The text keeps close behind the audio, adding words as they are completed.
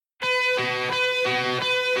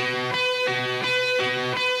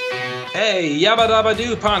Hey, yabba dabba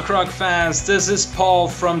doo, punk rock fans. This is Paul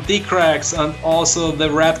from The Cracks and also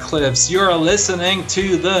the Radcliffes. You're listening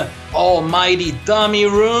to the almighty Dummy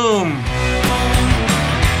Room.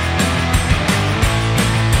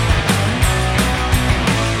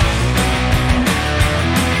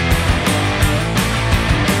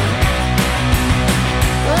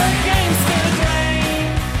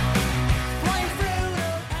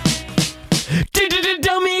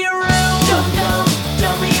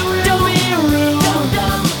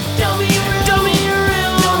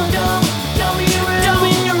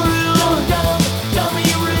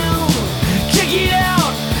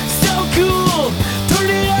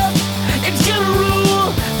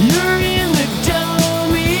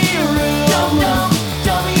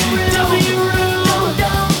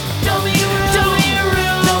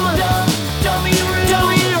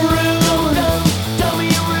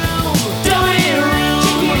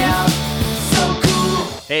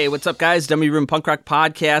 What's up, guys? Dummy Room Punk Rock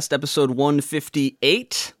Podcast, episode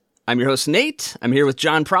 158. I'm your host, Nate. I'm here with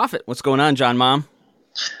John Proffitt. What's going on, John Mom?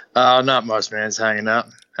 Not much, man. It's hanging out.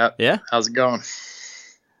 Yeah? How's it going?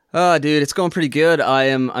 Dude, it's going pretty good.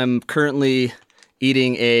 I'm currently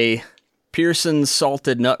eating a Pearson's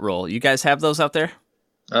salted nut roll. You guys have those out there?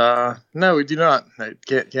 No, we do not. I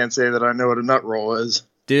can't say that I know what a nut roll is.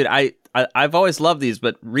 Dude, I've always loved these,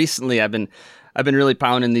 but recently I've been really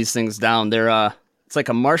pounding these things down. They're it's like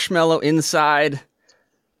a marshmallow inside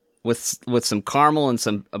with some caramel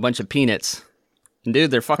and a bunch of peanuts. And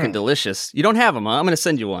dude, they're fucking delicious. You don't have them, huh? I'm going to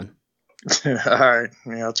send you one. All right.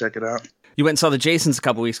 Yeah, I'll check it out. You went and saw the Jasons a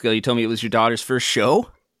couple weeks ago. You told me it was your daughter's first show?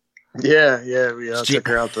 Yeah. We took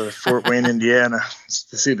her out to Fort Wayne, Indiana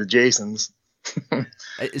to see the Jasons.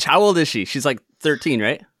 How old is she? She's like 13,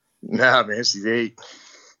 right? Nah, man, she's 8.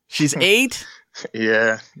 She's 8?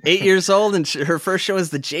 Yeah. 8 years old, and her first show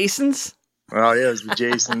is the Jasons? Oh, yeah, it was the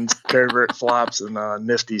Jasons, Covert Flops, and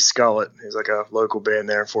Nifty Skullet. He's like a local band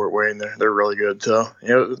there in Fort Wayne. They're really good, too.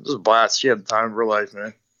 It was a blast. She had the time of her life,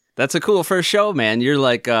 man. That's a cool first show, man. You're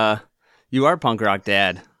like, you are punk rock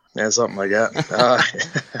dad. Yeah, something like that.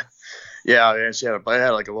 Yeah, man, I had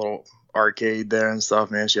like a little arcade there and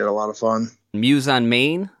stuff, man. She had a lot of fun. Muse on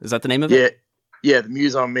Main? Is that the name of it? Yeah, the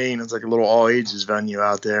Muse on Main. It's like a little all-ages venue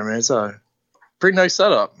out there, man. It's a pretty nice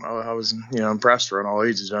setup. I was, impressed for an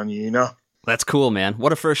all-ages venue, That's cool, man.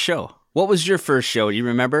 What a first show. What was your first show? Do you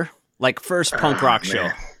remember? Like, first punk rock show.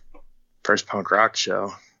 First punk rock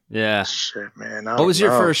show. Yeah. Shit, man. What was your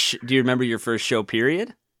first... Do you remember your first show,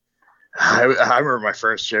 period? I remember my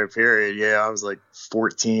first show, period. Yeah, I was like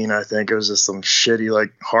 14, I think. It was just some shitty,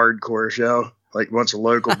 like, hardcore show. Like, a bunch of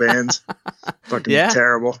local bands. Fucking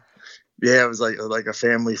terrible. Yeah, it was like a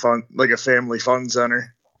family fun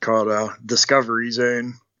center called Discovery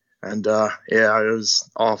Zone. And, it was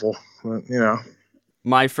awful. But,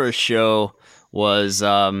 My first show was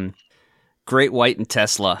Great White and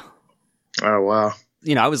Tesla. Oh, wow.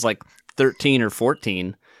 I was like 13 or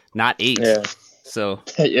 14, not 8. Yeah. So.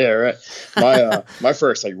 Yeah, right. My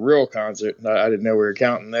first, like, real concert, I didn't know we were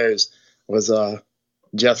counting those, was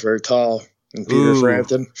Jethro Tull and Peter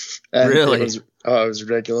Frampton. And really? It was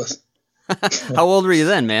ridiculous. How old were you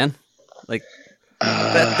then, man? Like,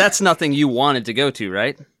 that's nothing you wanted to go to,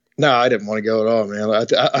 right? No, I didn't want to go at all, man.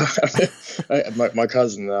 My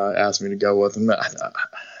cousin asked me to go with him.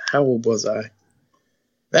 How old was I?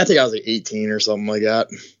 I think I was like 18 or something like that.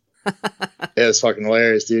 It was fucking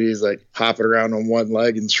hilarious, dude. He's like hopping around on one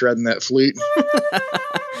leg and shredding that flute.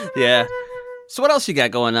 Yeah. So what else you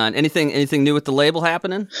got going on? Anything new with the label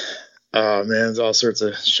happening? Oh, man, there's all sorts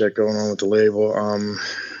of shit going on with the label.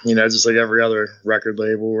 Just like every other record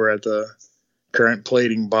label, we're at the current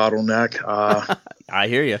plating bottleneck. I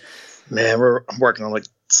hear you. Man, we're working on like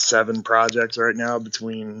 7 projects right now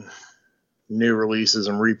between new releases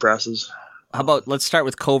and represses. How about let's start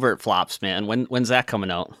with Covert Flops, man. When's that coming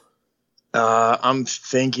out? I'm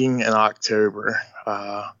thinking in October.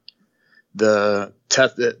 The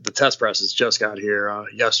test presses just got here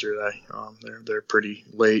yesterday. They're pretty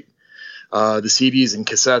late. The CDs and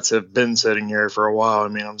cassettes have been sitting here for a while. I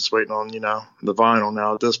mean, I'm just waiting on the vinyl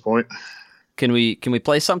now at this point. Can we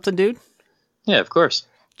play something, dude? Yeah, of course.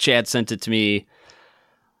 Chad sent it to me.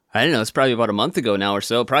 I don't know. It's probably about a month ago now or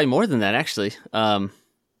so. Probably more than that, actually. But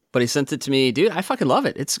he sent it to me, dude. I fucking love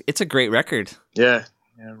it. It's a great record. Yeah,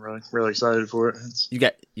 I'm really excited for it. You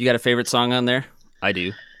got a favorite song on there? I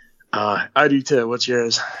do. I do too. What's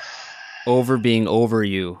yours? Over Being Over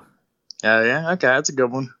You. Oh yeah, okay, that's a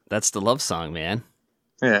good one. That's the love song, man.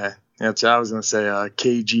 Yeah, that's. I was gonna say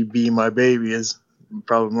KGB, My Baby is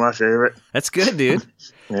probably my favorite. That's good, dude.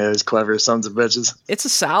 Yeah, it's clever sons of bitches. It's a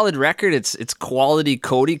solid record. It's quality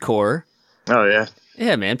Cody core. Oh yeah.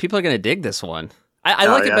 Yeah, man, people are gonna dig this one. I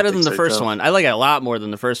like it better than the first one. I like it a lot more than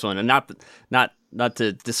the first one, and not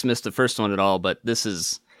to dismiss the first one at all, but this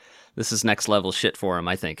is next level shit for him,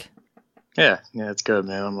 I think. Yeah, it's good,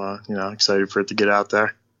 man. I'm excited for it to get out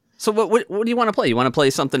there. So what do you want to play? You want to play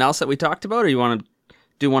something else that we talked about, or you want to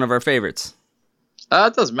do one of our favorites?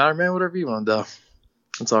 It doesn't matter, man. Whatever you want to do.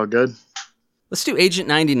 It's all good. Let's do Agent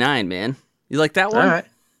 99, man. You like that one? All right.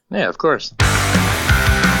 Yeah, of course.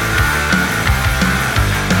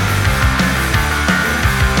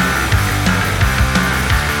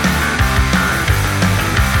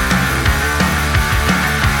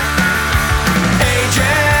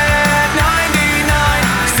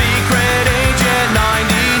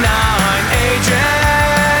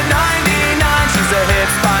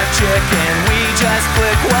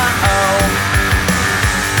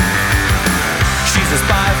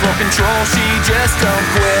 Control, she just don't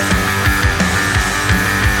quit.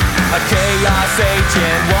 A chaos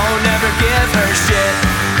agent won't ever give her shit.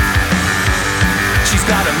 She's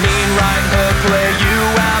got a mean right hook, play you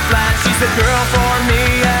out flat. She's the girl for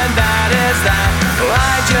me, and that is that.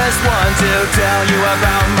 I just want to tell you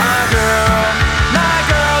about my girl. My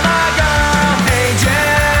girl, my girl.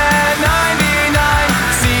 Agent 99,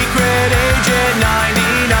 secret agent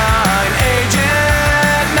 99.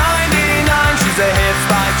 Agent 99, she's a hip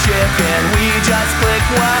spy chick and we just click,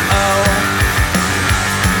 whoa.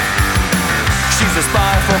 She's a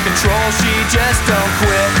spy for control, she just don't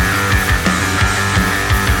quit.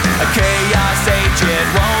 A chaos agent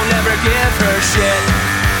won't ever give her shit.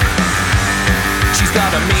 She's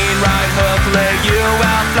got a mean right hook, lay you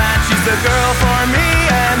out flat. She's the girl for me,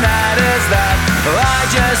 and that is that. I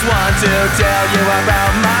just want to tell you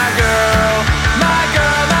about my girl. My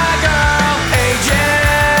girl, my girl.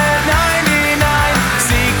 Agent 99,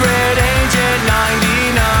 secret agent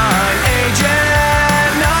 99.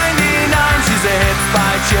 Agent 99, she's a hip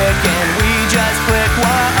spy chick and we just click,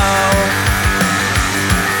 whoa.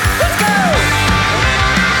 Let's go!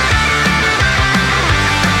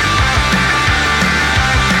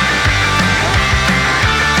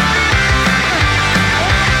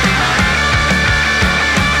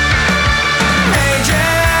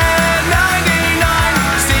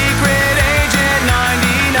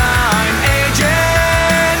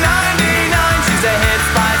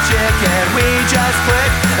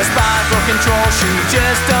 A spy for control, she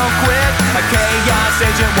just don't quit. A chaos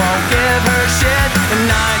agent won't give her shit. And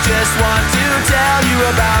I just want to tell you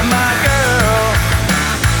about my girl.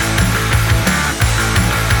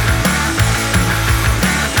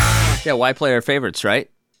 Yeah, why play our favorites, right?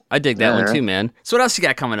 I dig that one too, man. So what else you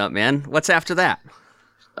got coming up, man? What's after that?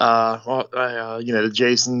 The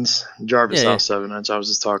Jason's Jarvis House 7-inch I was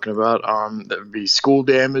just talking about. That would be School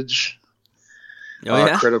Damage.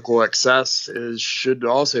 Critical Excess should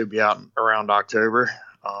also be out around October.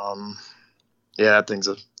 That thing's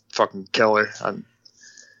a fucking killer. I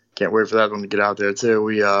can't wait for that one to get out there too.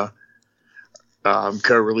 I'm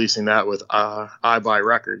co-releasing that with I Buy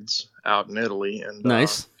Records out in Italy, and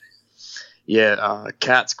nice.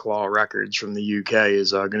 Cat's Claw Records from the UK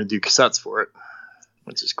is going to do cassettes for it,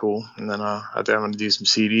 which is cool. And then I think I'm going to do some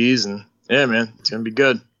CDs, and yeah, man, it's going to be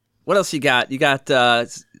good. What else you got? You got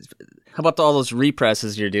how about all those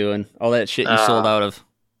represses you're doing? All that shit you sold out of?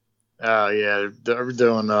 We're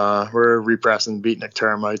repressing Beatnik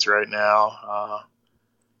Termites right now.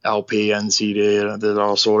 LP and CD, they're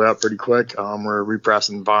all sold out pretty quick. We're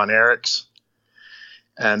repressing Von Erichs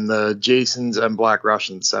and the Jasons and Black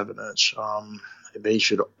Russian 7-inch. They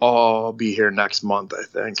should all be here next month, I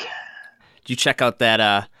think. Did you check out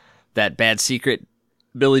that Bad Secret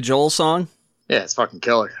Billy Joel song? Yeah, it's fucking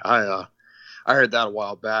killer. I heard that a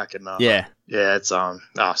while back, and it's so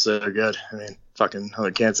good. I mean, I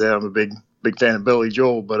can't say I'm a big fan of Billy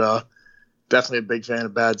Joel, but definitely a big fan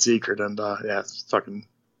of Bad Secret, and it's fucking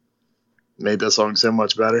made that song so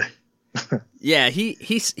much better. Yeah,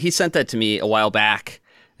 he sent that to me a while back,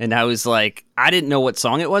 and I was like, I didn't know what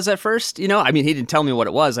song it was at first. You know, I mean, he didn't tell me what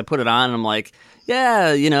it was. I put it on, and I'm like,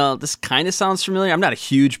 yeah, this kind of sounds familiar. I'm not a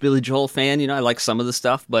huge Billy Joel fan. I like some of the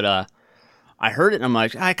stuff, but I heard it and I'm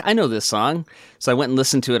like, I know this song. So I went and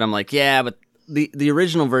listened to it. I'm like, yeah, but the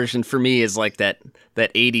original version for me is like that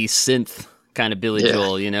 80s synth kind of Billy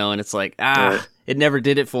Joel, and it's like, it never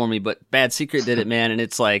did it for me, but Bad Secret did it, man. And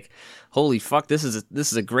it's like, holy fuck, this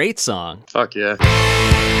is a great song. Fuck yeah.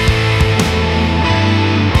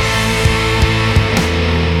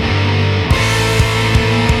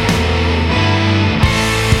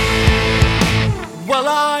 Well,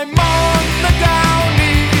 I'm on the down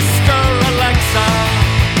easter Alexa,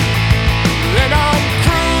 and I'm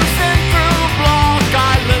cruising through Block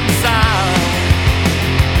Island Sound.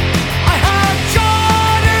 I have joy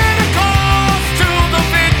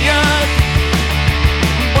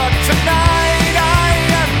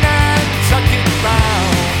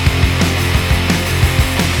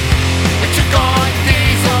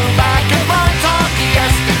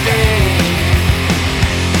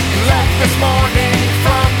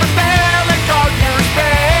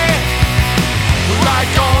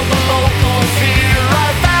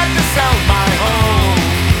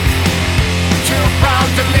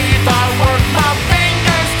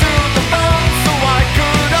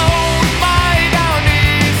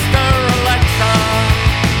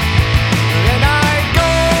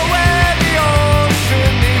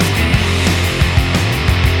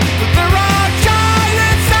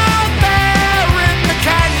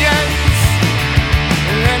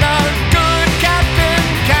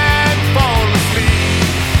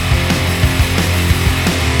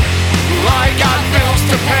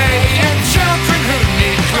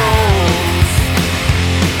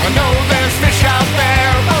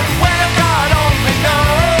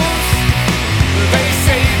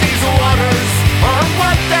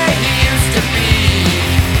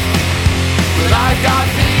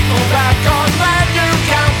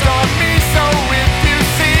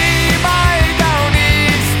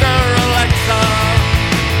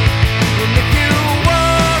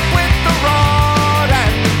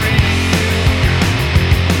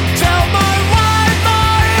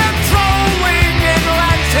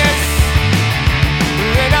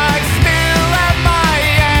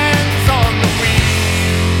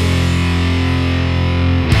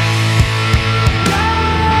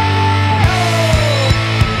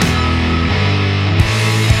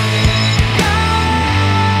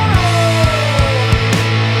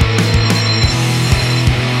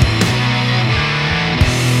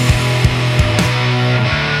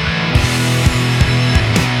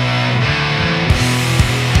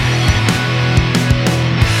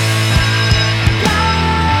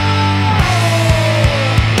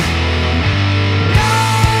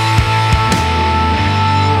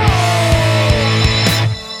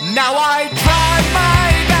Now I drive my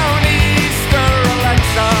Downeaster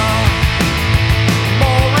Alexa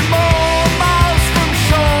more and more miles from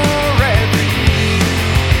shore every year.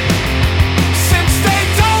 Since they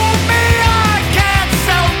told me I can't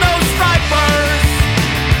sell no stripers,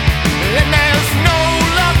 and there's no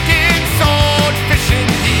luck in sword fishing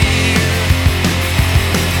here.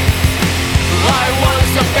 I was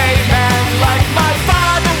a bayman like my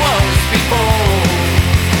father was before.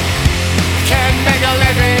 Can't make a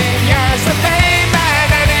living as a bayman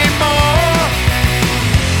anymore.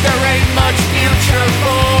 There ain't much future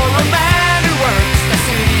for a man who works the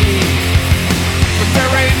sea. But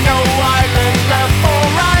there ain't no island left for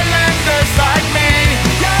islanders like me.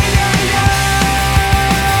 Yeah, yeah, yeah.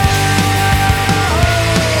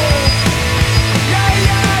 Yeah,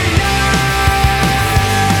 yeah, yeah.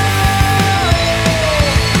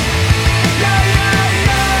 Yeah, yeah,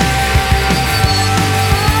 yeah.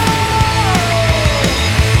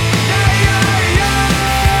 Yeah, yeah, yeah.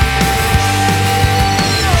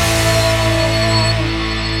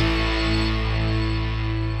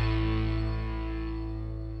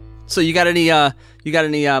 So you got any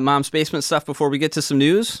Mom's Basement stuff before we get to some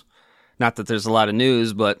news? Not that there's a lot of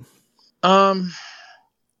news, but Yeah,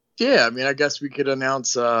 I mean, I guess we could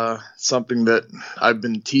announce something that I've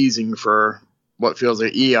been teasing for what feels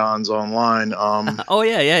like eons online. oh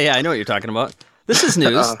yeah, I know what you're talking about. This is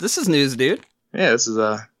news. This is news, dude. Yeah, this is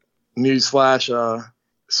a news flash,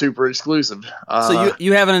 super exclusive. So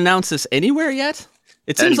you haven't announced this anywhere yet?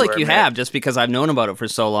 It seems like Anywhere, you man. have, just because I've known about it for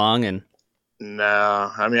so long. And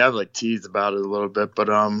No, I mean, I've like teased about it a little bit, but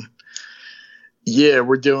yeah,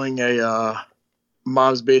 we're doing a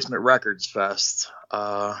Mom's Basement Records Fest.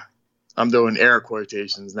 I'm doing air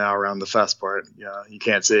quotations now around the fest part. Yeah, you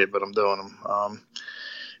can't see it, but I'm doing them.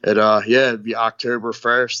 It'd be October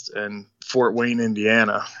 1st in Fort Wayne,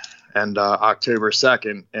 Indiana, and October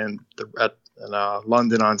 2nd in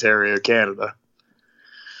London, Ontario, Canada.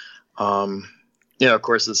 Of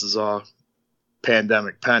course, this is all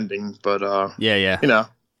pandemic pending, but yeah.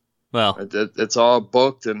 Well, it's all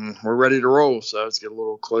booked and we're ready to roll. So let's get a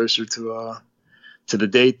little closer to the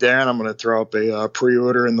date there, and I'm going to throw up a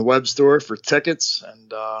pre-order in the web store for tickets.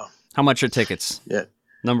 And how much are tickets? Yeah,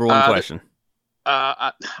 Number one question.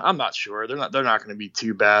 I'm not sure. They're not going to be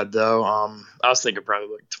too bad though. I was thinking probably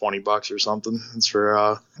like $20 or something. It's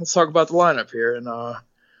for let's talk about the lineup here and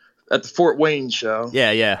at the Fort Wayne show.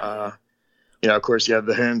 Yeah. Of course, you have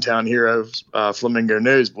the hometown heroes, Flamingo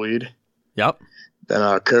Nosebleed. Yep.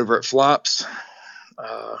 Then Covert Flops.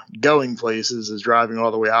 Going Places is driving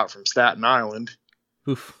all the way out from Staten Island.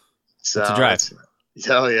 Oof. So It's a drive.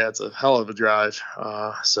 It's a hell of a drive.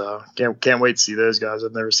 So can't wait to see those guys.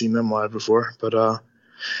 I've never seen them live before. But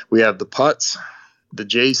we have the Putts, the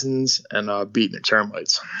Jasons, and Beatnik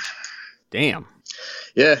Termites. Damn.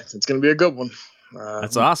 Yeah, it's going to be a good one.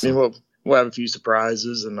 That's awesome. I mean, we'll have a few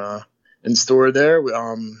surprises and in store there.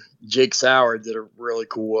 Jake Sauer did a really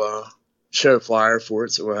cool show flyer for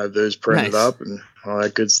it, so we'll have those printed Nice. up and all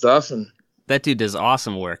that good stuff. And That dude does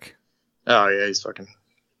awesome work. oh yeah, he's fucking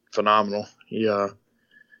phenomenal.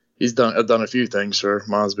 He's done a few things for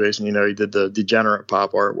Mom's Basement. He did the Degenerate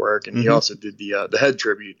Pop artwork, and he also did the Head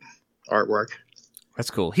tribute artwork.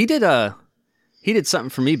 That's cool. He did something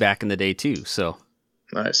for me back in the day too. So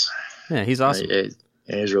Nice. yeah, he's awesome. Yeah,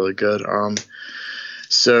 he's really good.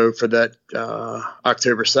 So for that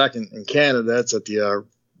October 2nd in Canada, it's at the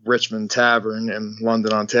Richmond Tavern in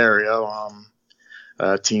London, Ontario.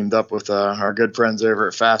 Teamed up with our good friends over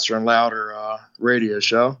at Faster and Louder radio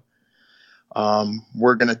show.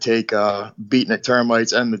 We're going to take Beatnik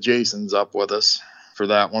Termites and the Jasons up with us for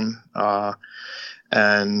that one.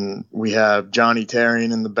 And we have Johnny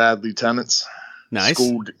Tarian and the Bad Lieutenants. Nice.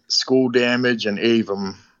 School Damage and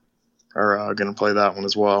Avum are going to play that one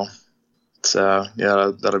as well. So,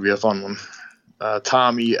 yeah, that'll be a fun one.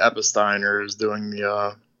 Tommy Epsteiner is doing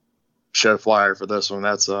the show flyer for this one.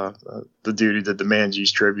 That's the dude who did the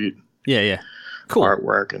Mangy's tribute Yeah. Cool.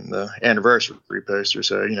 artwork and the anniversary poster.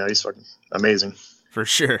 So, he's fucking amazing. For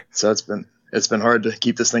sure. So it's been hard to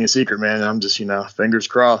keep this thing a secret, man. I'm just, fingers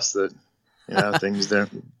crossed that, things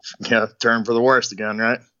don't turn for the worst again,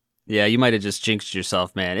 right? Yeah, you might have just jinxed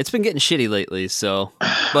yourself, man. It's been getting shitty lately, so.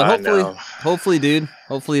 But hopefully, dude.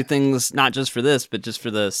 Hopefully things, not just for this, but just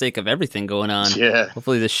for the sake of everything going on. Yeah.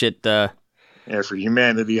 Hopefully this shit. Yeah, for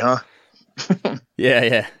humanity, huh?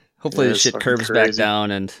 Yeah. Hopefully Yeah, this it's shit fucking curves back crazy.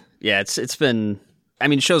 down, and yeah, it's been. I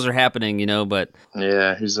mean, shows are happening, but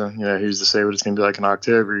Yeah, who's to say what it's gonna be like in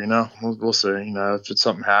October? We'll see. If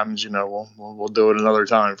something happens, we'll do it another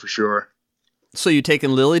time for sure. So you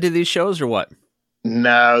taking Lily to these shows or what?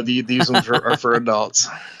 No, these ones are for adults.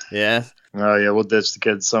 Yeah, Oh yeah, we'll ditch the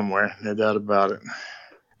kids somewhere, no doubt about it.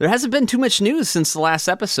 There hasn't been too much news since the last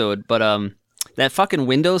episode, but that fucking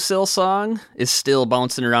windowsill song is still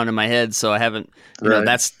bouncing around in my head, so I haven't. You know,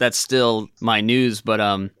 that's still my news. But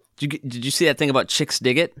did you see that thing about Chicks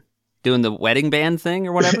Dig It doing the wedding band thing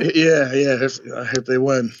or whatever? yeah. I hope they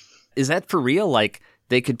win. Is that for real? Like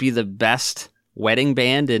they could be the best wedding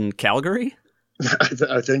band in Calgary?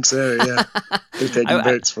 I think so. Yeah, they're taking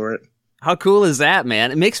votes for it. How cool is that,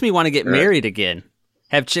 man? It makes me want to get married again.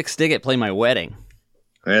 Have Chicks Dig It play my wedding.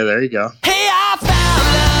 Yeah, there you go. Hey, I found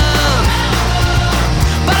love,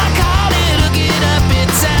 but I called it hooking up. It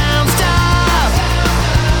sounds tough,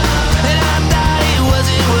 and I thought it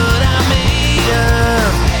wasn't what I made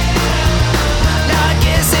of. Now I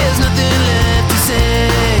guess there's nothing left to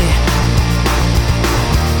say.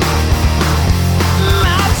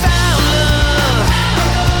 I found love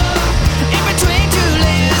in between two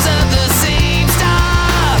layers of the same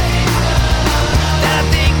stuff that I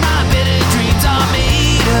think my better dreams are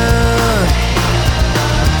made of.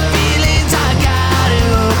 Feelings I gotta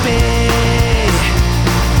obey.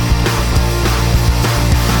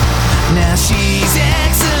 Now she's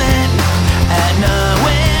excellent at not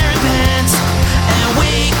wearing pants and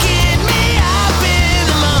waking me up in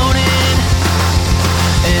the morning.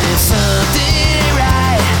 And if something ain't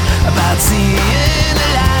right about seeing the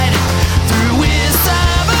light through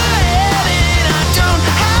wisdom of heaven, I don't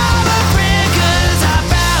have a friend 'cause I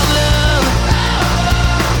found love,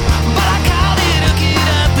 but I called it hooking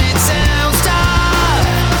up. It sounds tough,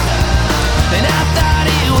 and I thought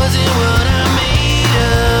it wasn't what I made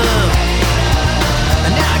of.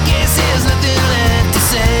 And now I guess there's nothing left to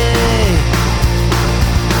say.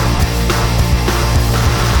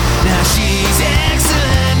 Now she's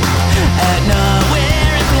excellent at not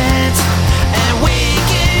wearing pants and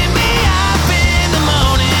waking me up in the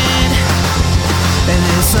morning. And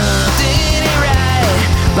there's something ain't right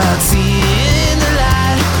about seeing the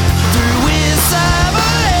light through wisdom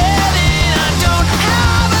of heaven. I don't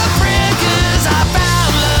have a friend 'cause I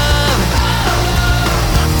found love.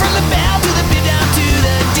 From the bell to the beat down to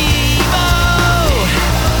the Devo,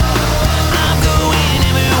 I'm going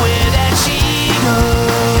everywhere that she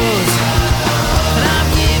goes. And I'm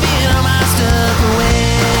giving all my stuff away.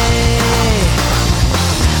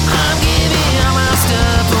 I'm giving all my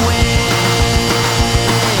stuff away.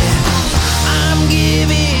 I'm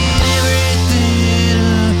giving everything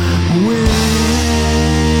away.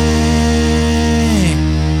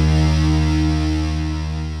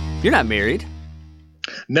 You're not married.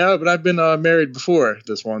 No, but I've been married before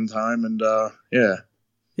this one time, and yeah.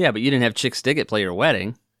 Yeah, but you didn't have Chicks Dig It play your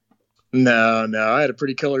wedding. No, I had a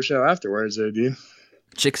pretty killer show afterwards, though, dude.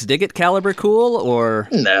 Chicks Dig It caliber cool or?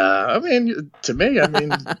 No, I mean, to me,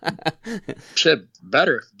 shit,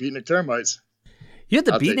 better. Beatnik Termites. You had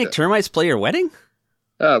the I'll take Beatnik that. Termites play your wedding?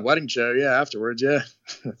 Wedding show, yeah, afterwards, yeah.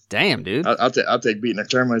 Damn, dude. I'll take Beatnik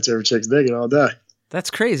Termites over Chicks Dig It all day. That's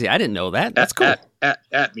crazy. I didn't know that. That's cool.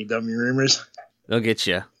 At me, dummy rumors. They'll get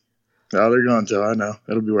you. Oh, they're going to. I know.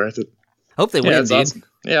 It'll be worth it. Hope they win, it's dude. awesome.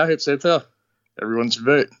 Yeah, I hope so too. Everyone should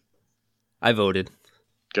vote. I voted.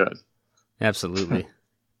 Good. Absolutely.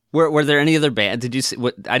 Were there any other band? Did you see?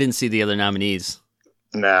 I didn't see the other nominees.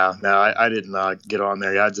 No, I didn't get on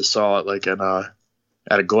there. I just saw it like at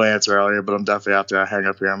a glance earlier. But I'm definitely, after I hang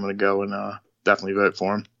up here, I'm going to go and definitely vote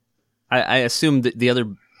for him. I assume that the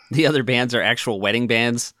other bands are actual wedding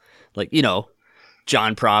bands, like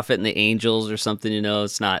John Proffitt and the Angels or something.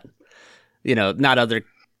 It's not not other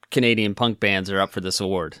Canadian punk bands are up for this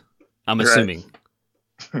award. I'm assuming.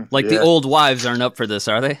 Like the Old Wives aren't up for this,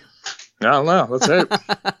 are they? I don't know. Let's hope.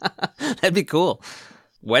 That'd be cool.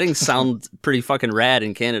 Weddings sound pretty fucking rad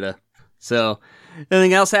in Canada. So,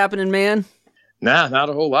 anything else happening, man? Nah,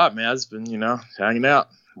 not a whole lot, man. I've just been, hanging out,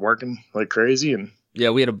 working like crazy, and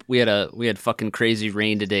yeah, we had fucking crazy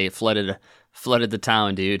rain today. It flooded the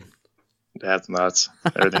town, dude. That's nuts.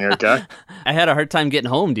 Everything okay? I had a hard time getting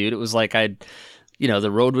home, dude. It was like the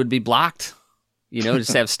road would be blocked.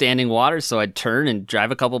 Just have standing water, so I'd turn and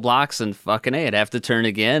drive a couple blocks, and fucking I'd have to turn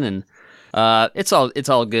again, and it's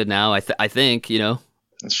all good now. I think.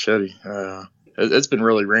 It's shitty. It's been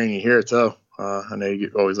really rainy here too. I know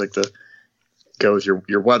you always like to go with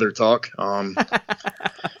your weather talk.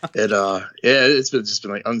 It's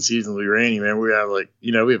been like unseasonably rainy, man. We have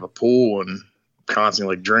we have a pool and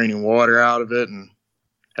constantly like draining water out of it, and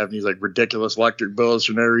having these like ridiculous electric bills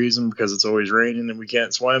for no reason because it's always raining and we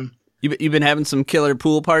can't swim. You've been having some killer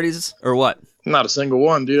pool parties or what? Not a single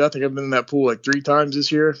one, dude. I think I've been in that pool like 3 times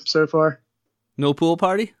this year so far. No pool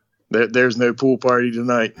party? There's no pool party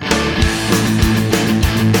tonight.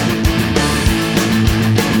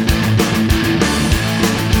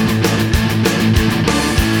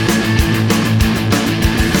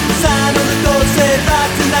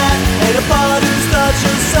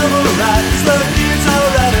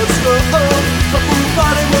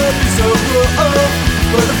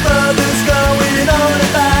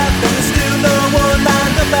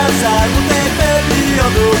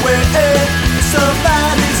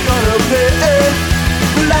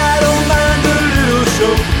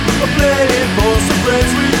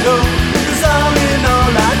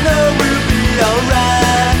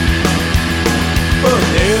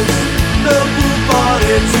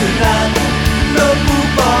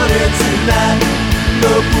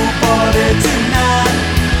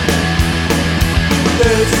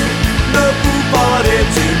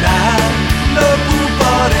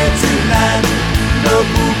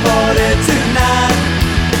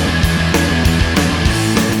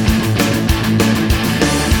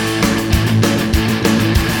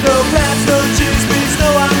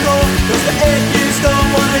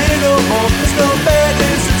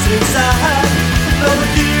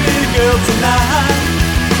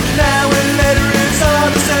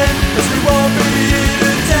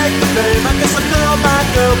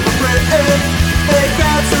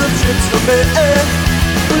 me.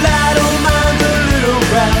 Well, I don't mind a little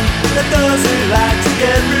crowd that doesn't like to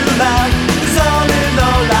get real loud. 'Cause all in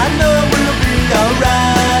all, I know we'll be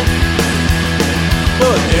alright.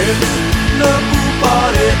 But there's no pool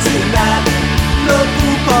party tonight. No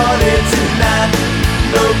pool party tonight.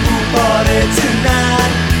 No pool party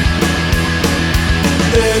tonight.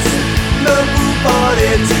 There's no pool party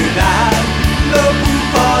tonight. No pool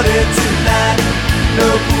party tonight. No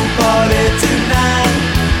pool party tonight.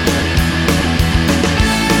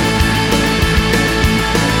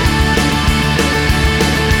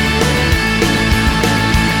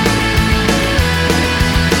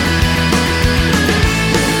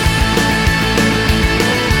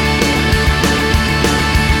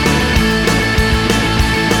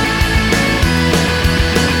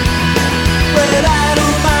 Well, I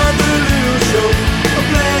don't mind the little show of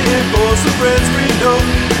playing for some friends we know.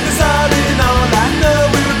 'Cause all in all, I know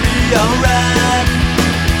we'll be alright.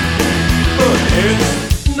 But there's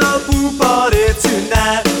no pool party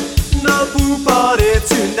tonight. No pool party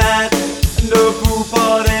tonight. No pool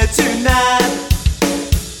party tonight.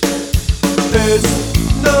 There's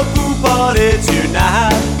no pool party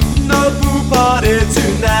tonight. No pool party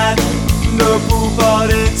tonight. No pool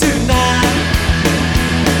party tonight.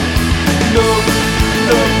 No,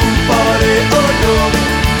 no pool party, oh no.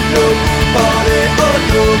 No pool party, oh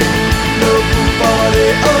no. No pool party,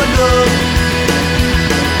 oh no.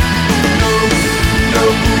 No, no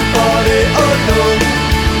pool party, oh no.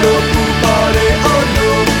 No pool party, oh no.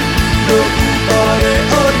 No pool party,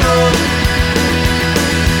 oh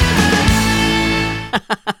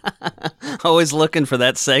no. Always looking for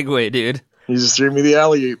that segue, dude. You just threw me the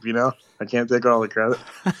alley-oop, you know? I can't take all the credit.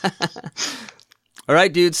 All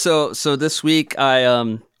right, dude. So this week,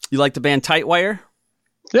 you like the band Tightwire?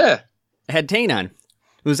 Yeah. I had Tane on.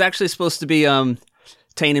 It was actually supposed to be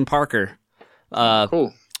Tane and Parker.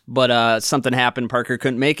 Cool. But something happened. Parker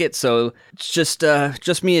couldn't make it, so it's just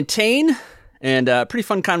me and Tane, and pretty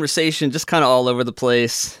fun conversation, just kind of all over the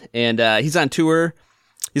place. And he's on tour.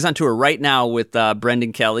 He's on tour right now with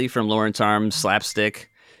Brendan Kelly from Lawrence Arms, Slapstick,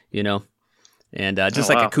 you know, and just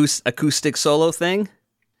acoustic solo thing,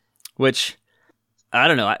 which I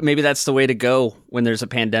don't know. Maybe that's the way to go when there's a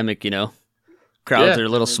pandemic, you know. Crowds are a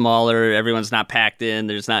little smaller. Everyone's not packed in.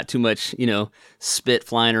 There's not too much, you know, spit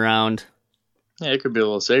flying around. Yeah, it could be a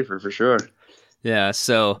little safer for sure. Yeah,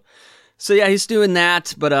 so yeah, he's doing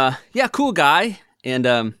that. But yeah, cool guy. And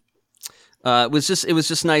it was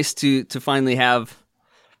just nice to finally have,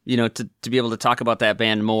 you know, to be able to talk about that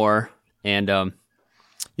band more. And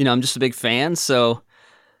you know, I'm just a big fan. So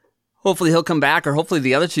hopefully he'll come back, or hopefully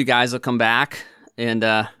the other two guys will come back and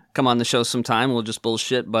come on the show sometime. We'll just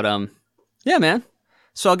bullshit. But yeah, man.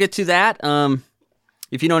 So I'll get to that.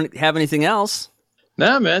 If you don't have anything else.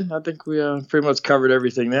 Nah, man. I think we pretty much covered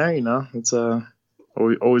everything there, you know. It's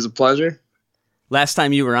always a pleasure. Last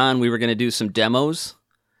time you were on, we were going to do some demos.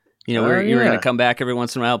 You know, you were going to come back every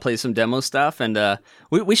once in a while, play some demo stuff, and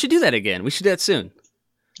we should do that again. We should do that soon.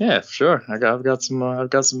 Yeah, for sure. I've got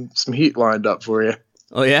some heat lined up for you.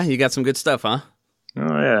 Oh yeah, you got some good stuff, huh?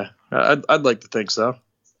 Oh yeah, I'd like to think so.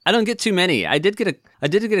 I don't get too many. I did get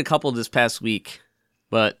a couple this past week,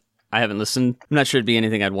 but I haven't listened. I'm not sure it'd be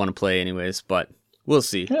anything I'd want to play anyways, but we'll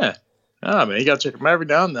see. Yeah. Man, you gotta check them every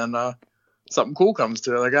now and then. Something cool comes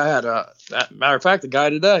to it. Like I had matter of fact, a guy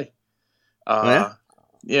today.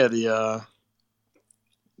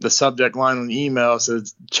 The subject line on the email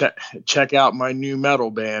says check out my new metal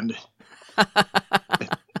band.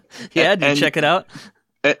 Yeah, did you check it out?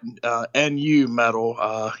 NU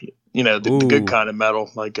metal, you know, the good kind of metal,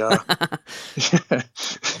 like your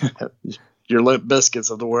Limp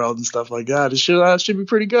Bizkits of the world and stuff like that. It should be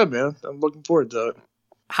pretty good, man. I'm looking forward to it.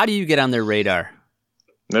 How do you get on their radar?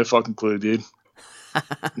 No fucking clue, dude.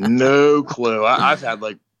 No clue. I've had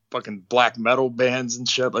like fucking black metal bands and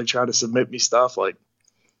shit like try to submit me stuff like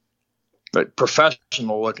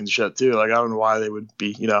professional looking shit too. Like I don't know why they would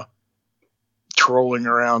be, you know, trolling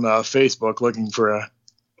around Facebook looking for a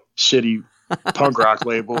shitty punk rock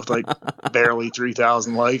label with like barely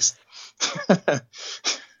 3,000 likes.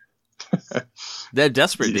 They're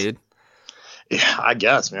desperate, dude. Yeah, I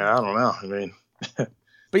guess, man. I don't know. I mean,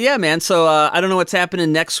 but yeah, man. So I don't know what's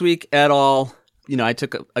happening next week at all. You know, I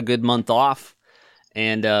took a good month off,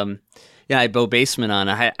 and yeah, I had Bo Basement on.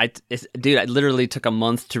 Dude, I literally took a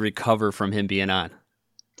month to recover from him being on.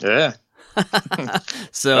 Yeah.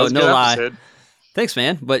 So no lie. Episode. Thanks,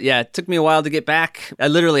 man. But yeah, it took me a while to get back. I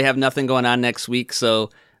literally have nothing going on next week, so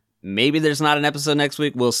maybe there's not an episode next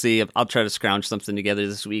week. We'll see. I'll try to scrounge something together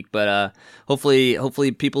this week. But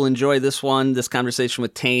hopefully people enjoy this conversation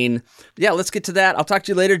with Tane. Yeah, let's get to that. I'll talk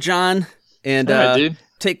to you later, John. And all right, dude.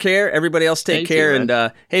 take care. Everybody else take care. You,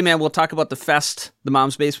 and hey, man, we'll talk about the fest, the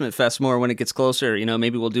Mom's Basement Fest more when it gets closer. You know,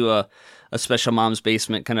 maybe we'll do a special Mom's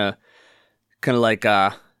Basement kind of like,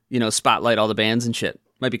 spotlight all the bands and shit.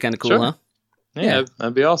 Might be kind of cool, huh? Yeah,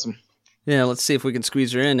 that'd be awesome. Yeah, let's see if we can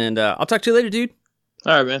squeeze her in. And I'll talk to you later, dude.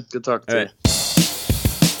 All right, man. Good talking to you.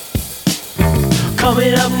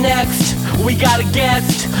 Coming up next, we got a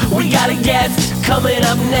guest. We got a guest. Coming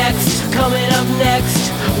up next. Coming up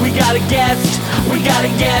next, we got a guest. We got a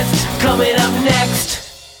guest. Coming up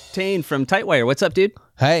next. Tane from Tightwire. What's up, dude?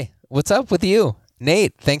 Hey, what's up with you?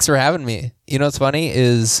 Nate, thanks for having me. You know what's funny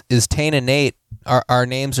is Tane and Nate, our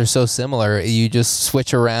names are so similar. You just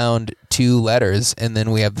switch around 2 letters and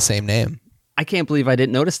then we have the same name. I can't believe I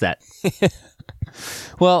didn't notice that.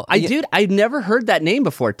 Well, dude, I'd never heard that name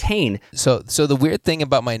before, Tane. So the weird thing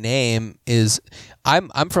about my name is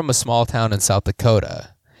I'm from a small town in South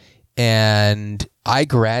Dakota, and I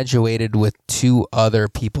graduated with 2 other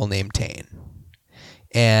people named Tane.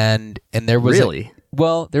 And there was really?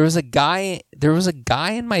 There was a guy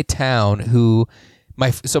in my town who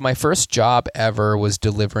my first job ever was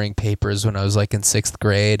delivering papers when I was like in 6th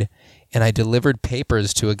grade, and I delivered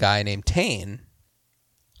papers to a guy named Tane.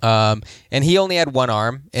 And he only had 1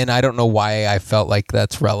 arm, and I don't know why I felt like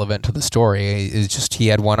that's relevant to the story. It's just he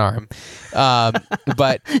had 1 arm.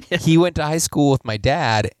 But he went to high school with my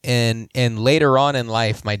dad, and later on in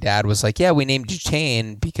life, my dad was like, yeah, we named you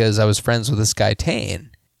Tane because I was friends with this guy Tane.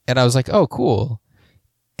 And I was like, oh, cool.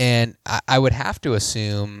 And I would have to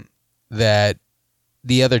assume that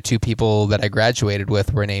the other 2 people that I graduated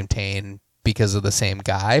with were named Tane because of the same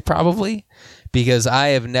guy, probably. Because I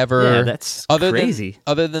have never... Yeah, that's crazy.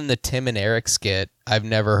 Other than the Tim and Eric skit, I've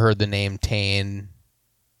never heard the name Tane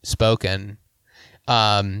spoken,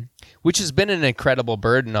 which has been an incredible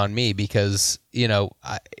burden on me because,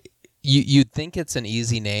 you'd think it's an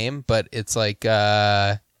easy name, but it's like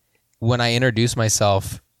when I introduce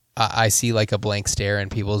myself, I see like a blank stare in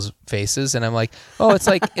people's faces, and I'm like, oh, it's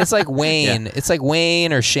like Wayne. Yeah. It's like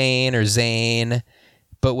Wayne or Shane or Zane,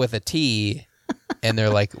 but with a T, and they're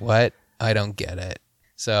like, what? I don't get it.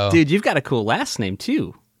 So, dude, you've got a cool last name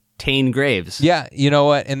too, Tane Graves. Yeah, you know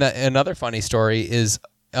what? And another funny story is,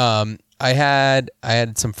 I had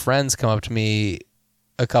some friends come up to me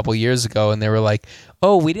a couple years ago, and they were like,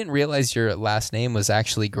 "Oh, we didn't realize your last name was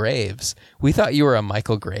actually Graves. We thought you were a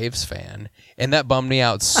Michael Graves fan," and that bummed me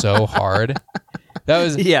out so hard. That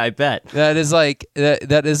was yeah, I bet. That is like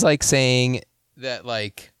saying that,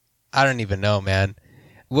 like, I don't even know, man.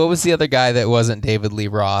 What was the other guy that wasn't David Lee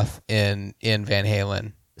Roth in Van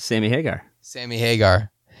Halen? Sammy Hagar. Sammy Hagar.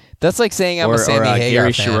 That's like saying I'm a Sammy Hagar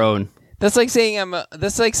Gary fan. Sharon. That's like saying I'm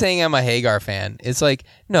a Hagar fan. It's like,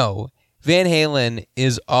 no, Van Halen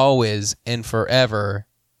is always and forever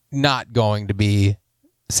not going to be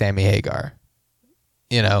Sammy Hagar.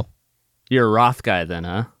 You know? You're a Roth guy then,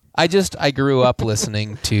 huh? I grew up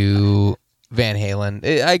listening to Van Halen.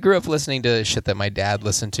 I grew up listening to shit that my dad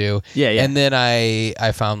listened to. Yeah. And then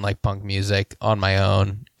I found like punk music on my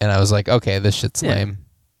own, and I was like, okay, this shit's lame.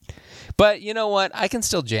 But you know what? I can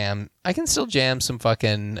still jam some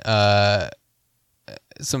fucking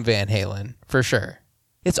some Van Halen for sure.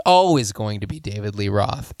 It's always going to be David Lee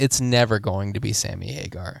Roth. It's never going to be Sammy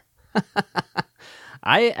Hagar.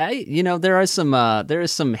 There is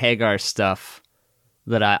some Hagar stuff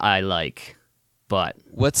that I like. But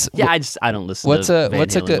I don't listen. What's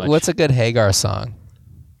a good Hagar song?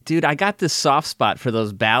 Dude, I got this soft spot for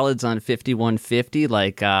those ballads on 5150,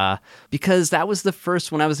 because that was the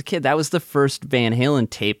first, when I was a kid, that was the first Van Halen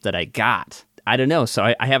tape that I got. I don't know, so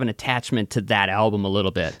I have an attachment to that album a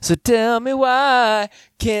little bit. So tell me why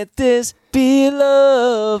can't this be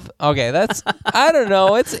love? Okay, that's I don't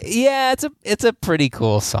know. It's a pretty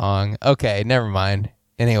cool song. Okay, never mind.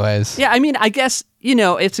 Anyways. Yeah, I mean, I guess,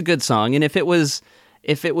 it's a good song, and if it was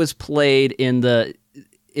played in the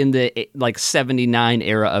like 79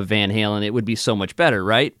 era of Van Halen, it would be so much better,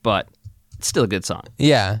 right? But it's still a good song.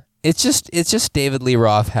 Yeah. It's just David Lee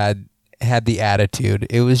Roth had the attitude.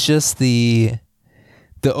 It was just the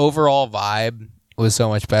overall vibe was so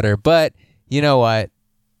much better. But you know what?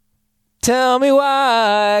 Tell me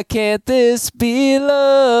why can't this be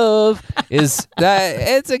love? It's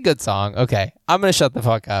a good song. Okay, I'm gonna shut the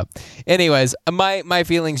fuck up. Anyways, my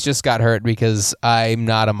feelings just got hurt because I'm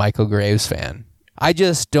not a Michael Graves fan. I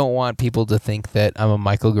just don't want people to think that I'm a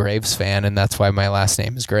Michael Graves fan, and that's why my last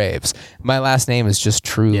name is Graves. My last name is just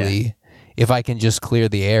truly, if I can just clear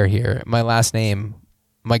the air here, my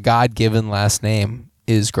God-given last name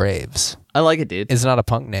is Graves. I like it, dude. It's not a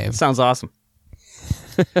punk name. Sounds awesome.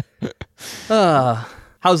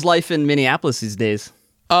 How's life in Minneapolis these days?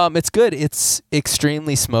 It's good. It's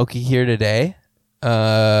extremely smoky here today.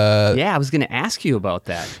 Yeah, I was going to ask you about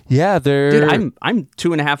that. Yeah, Dude, I'm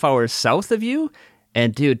 2.5 hours south of you,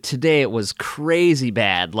 and dude, today it was crazy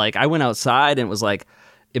bad. Like, I went outside and it was like,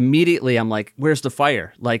 immediately I'm like, where's the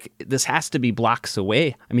fire? Like, this has to be blocks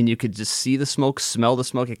away. I mean, you could just see the smoke, smell the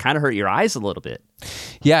smoke. It kind of hurt your eyes a little bit.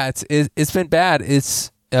 Yeah, it's been bad.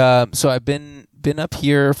 It's so I've been up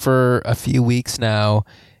here for a few weeks now,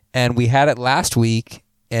 and we had it last week.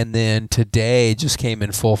 And then today just came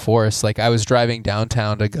in full force. Like, I was driving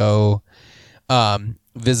downtown to go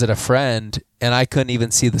visit a friend, and I couldn't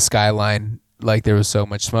even see the skyline. Like, there was so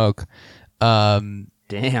much smoke. Damn.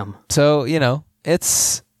 So, you know,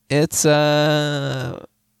 it's a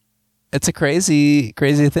crazy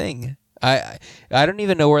thing. I don't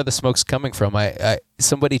even know where the smoke's coming from.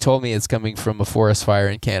 Somebody told me it's coming from a forest fire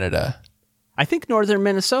in Canada. I think northern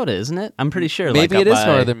Minnesota, isn't it? I'm pretty sure. Maybe it is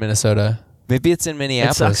northern Minnesota. Maybe it's in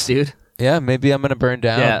Minneapolis. It sucks, dude. Yeah, maybe I'm gonna burn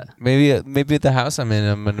down. Yeah. Maybe the house I'm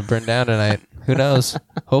gonna burn down tonight. Who knows?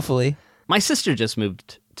 Hopefully. My sister just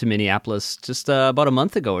moved to Minneapolis just about a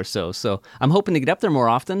month ago or so. So I'm hoping to get up there more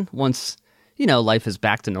often once, you know, life is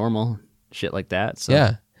back to normal, shit like that. So.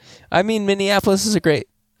 Yeah. I mean, Minneapolis is I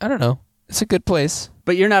don't know. It's a good place.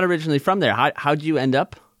 But you're not originally from there. How'd you end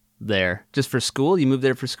up there? Just for school? You moved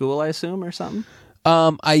there for school, I assume, or something?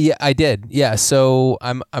 I did. Yeah. So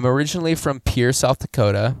I'm originally from Pierre, South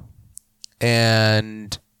Dakota,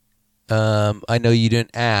 and I know you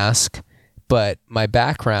didn't ask, but my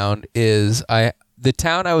background is the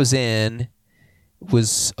town I was in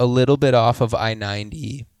was a little bit off of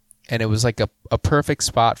I-90, and it was like a perfect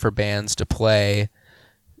spot for bands to play.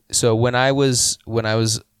 So when I was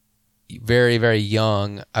very, very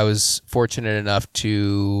young, I was fortunate enough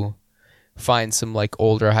to find some like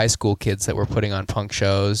older high school kids that were putting on punk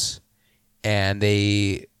shows, and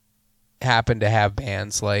they happened to have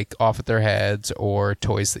bands like Off With Their Heads or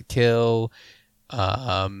Toys That Kill,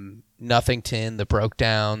 Nothington, The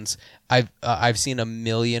Brokedowns. I've seen a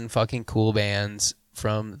million fucking cool bands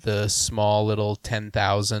from the small little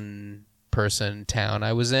 10,000 person town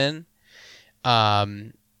I was in,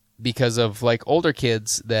 because of like older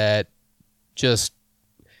kids that just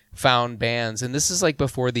found bands. And this is like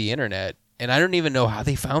before the internet, and I don't even know how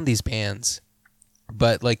they found these bands,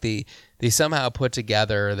 but like they somehow put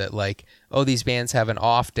together that like, oh, these bands have an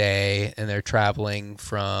off day and they're traveling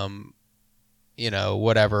from, you know,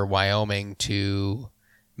 whatever, Wyoming to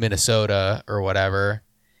Minnesota or whatever,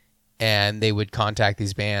 and they would contact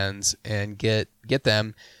these bands and get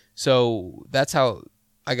them. So that's how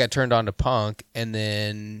I got turned on to punk. And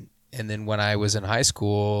then when I was in high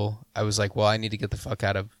school, I was like, well, I need to get the fuck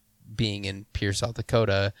out of being in Pierre, South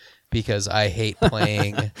Dakota, because I hate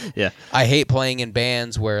playing. Yeah. I hate playing in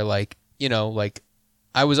bands where, like, you know, like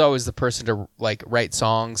I was always the person to like write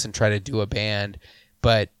songs and try to do a band.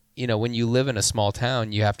 But, you know, when you live in a small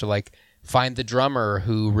town, you have to like find the drummer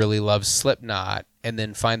who really loves Slipknot, and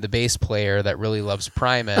then find the bass player that really loves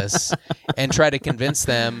Primus and try to convince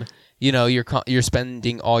them. You know, you're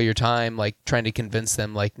spending all your time like trying to convince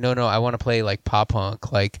them like, no, I want to play like pop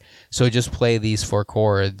punk, like, so just play these 4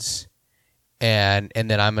 chords, and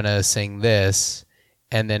then I'm gonna sing this,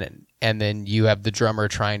 and then you have the drummer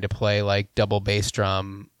trying to play like double bass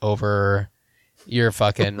drum over your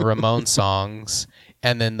fucking Ramones songs,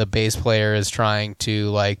 and then the bass player is trying to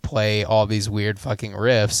like play all these weird fucking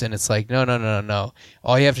riffs, and it's like, no,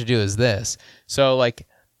 all you have to do is this. So like,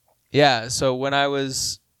 yeah, so when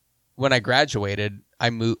I graduated,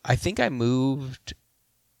 I think I moved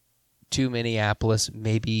to Minneapolis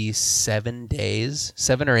maybe 7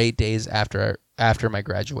 or 8 days after my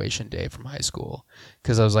graduation day from high school,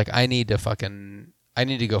 because I was like, I need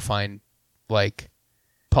to go find like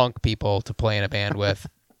punk people to play in a band with.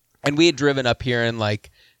 And we had driven up here and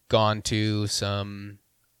like gone to some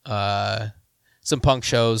punk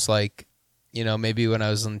shows, like, you know, maybe when I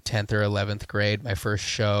was in 10th or 11th grade. My first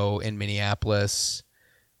show in Minneapolis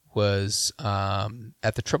was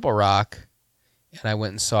at the Triple Rock, and I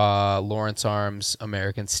went and saw Lawrence Arms,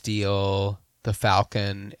 American Steel, The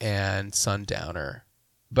Falcon, and Sundowner.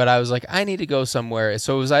 But I was like, I need to go somewhere.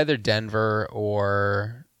 So it was either Denver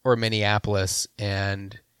or Minneapolis,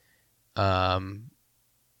 and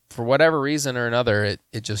for whatever reason or another,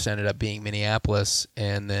 it just ended up being Minneapolis,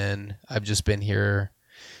 and then I've just been here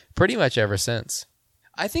pretty much ever since.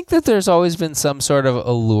 I think that there's always been some sort of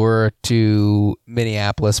allure to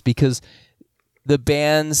Minneapolis because the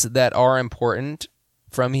bands that are important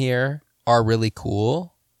from here are really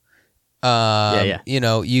cool. Yeah. You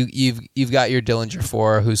know, you've got your Dillinger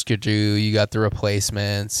Four, Husker Du, you got the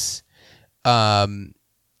Replacements. There's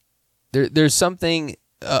something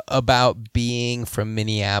about being from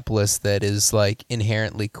Minneapolis that is like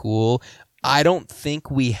inherently cool. I don't think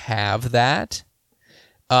we have that.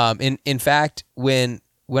 In fact, when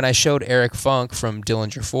I showed Eric Funk from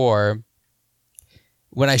Dillinger Four,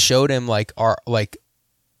 when I showed him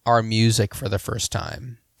our music for the first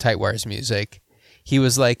time, Tightwire's music, he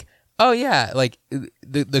was like, "Oh yeah," like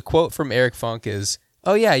the quote from Eric Funk is,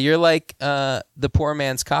 "Oh yeah, you're like the poor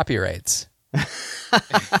man's copyrights."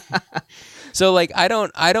 So like I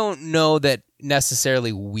don't know that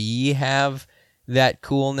necessarily we have that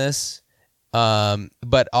coolness,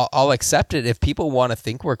 but I'll accept it if people want to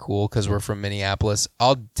think we're cool because we're from Minneapolis.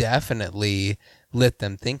 I'll definitely let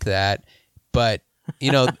them think that. But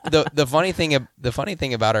you know, the funny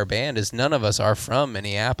thing about our band is none of us are from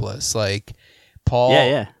Minneapolis. Like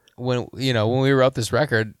Paul, when we wrote this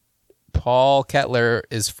record, Paul Kettler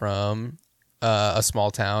is from a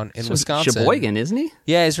small town in Wisconsin. Sheboygan, isn't he?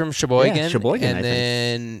 Yeah, he's from Sheboygan. Yeah, Sheboygan, and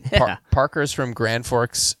then Yeah. Parker's from Grand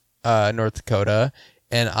Forks, North Dakota,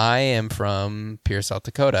 and I am from Pierce, South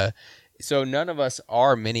Dakota. So none of us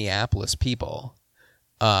are Minneapolis people.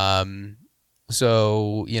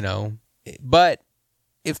 So, you know, but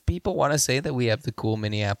if people want to say that we have the cool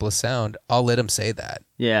Minneapolis sound, I'll let them say that.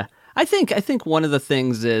 Yeah. I think one of the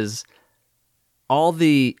things is all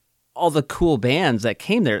the cool bands that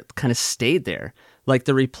came there kind of stayed there. Like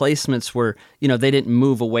the Replacements were, you know, they didn't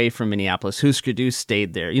move away from Minneapolis. Husker Du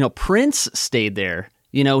stayed there. You know, Prince stayed there.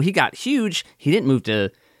 You know, he got huge. He didn't move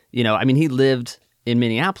to, you know, I mean, he lived in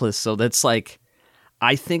Minneapolis. So that's like,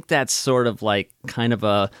 I think that's sort of like kind of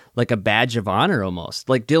a badge of honor almost.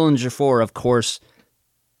 Like Dillinger Four, of course,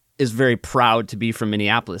 is very proud to be from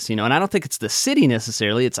Minneapolis, you know, and I don't think it's the city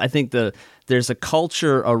necessarily. I think there's a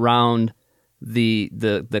culture around the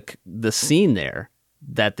scene there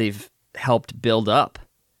that they've helped build up.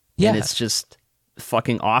 Yeah. And it's just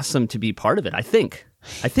fucking awesome to be part of it. I think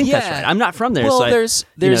that's right. I'm not from there. Well, so there's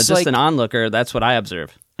you know, just like, an onlooker. That's what I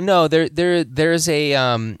observe. No,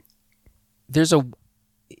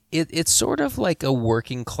 it's sort of like a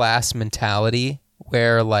working class mentality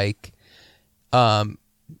where like,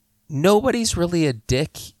 nobody's really a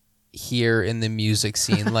dick here in the music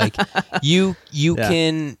scene. Like you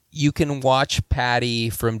can watch Patty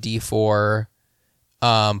from D4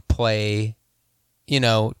 play, you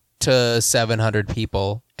know, to 700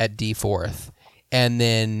 people at D4th, and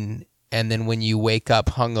then when you wake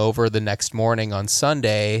up hungover the next morning on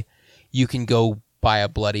Sunday, you can go buy a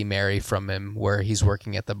Bloody Mary from him where he's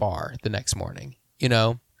working at the bar the next morning, you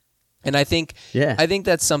know. And I think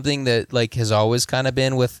that's something that like has always kind of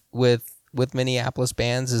been with Minneapolis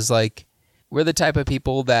bands is like we're the type of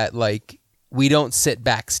people that like we don't sit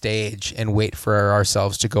backstage and wait for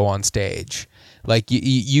ourselves to go on stage. Like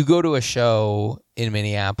you go to a show in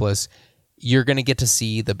Minneapolis, you're going to get to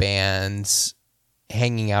see the bands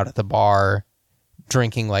hanging out at the bar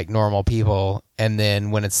drinking like normal people, and then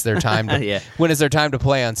when it's their time to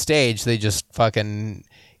play on stage, they just fucking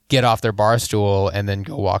get off their bar stool and then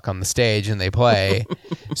go walk on the stage and they play.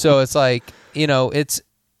 So it's like, you know, it's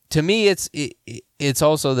to me it's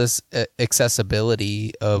also this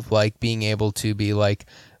accessibility of like being able to be like,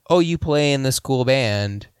 oh, you play in this cool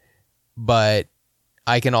band, but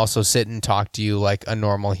I can also sit and talk to you like a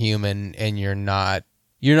normal human, and you're not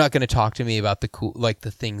going to talk to me about the cool, like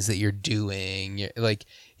the things that you're doing. You're, like,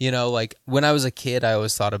 you know, like when I was a kid, I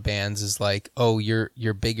always thought of bands as like, oh, you're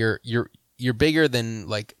bigger than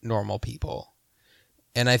like normal people.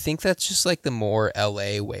 And I think that's just like the more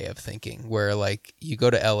LA way of thinking, where like you go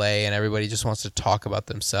to LA and everybody just wants to talk about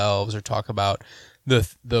themselves or talk about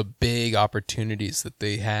the big opportunities that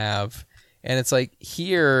they have. And it's like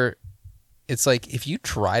here, it's like if you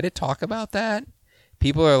try to talk about that,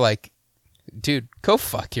 people are like, dude, go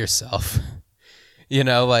fuck yourself. You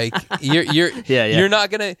know, like you're you're not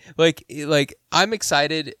gonna like I'm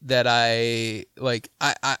excited that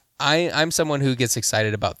I'm someone who gets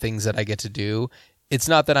excited about things that I get to do. It's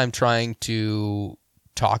not that I'm trying to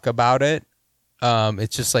talk about it.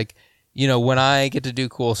 It's just like, you know, when I get to do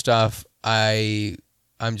cool stuff, I'm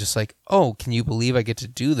just like, oh, can you believe I get to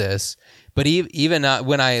do this? But even not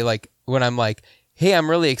when I'm like, hey, I'm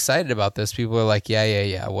really excited about this, people are like,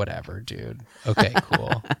 yeah, whatever, dude. Okay,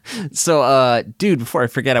 cool. So, dude, before I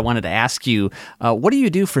forget, I wanted to ask you, what do you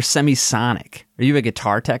do for Semisonic? Are you a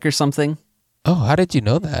guitar tech or something? Oh, how did you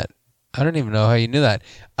know that? I don't even know how you knew that.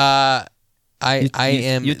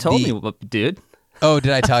 You told me, dude. Oh,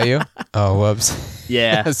 did I tell you? Oh, whoops.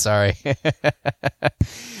 Yeah. Sorry.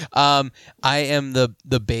 I am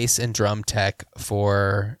the bass and drum tech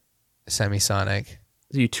for Semisonic.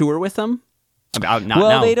 Do you tour with them? Not well,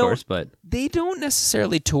 now, they of don't, course, but they don't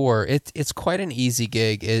necessarily tour. It's quite an easy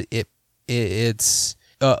gig. It's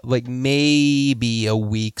like maybe a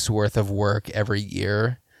week's worth of work every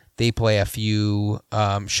year they play a few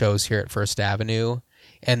shows here at First Avenue,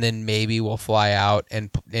 and then maybe we'll fly out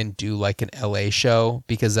and do like an LA show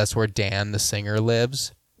because that's where Dan, the singer,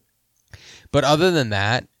 lives. But other than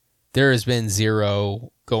that, there has been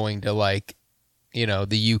zero going to like, you know,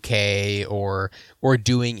 the UK or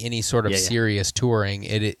doing any sort of serious touring.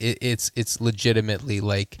 It's legitimately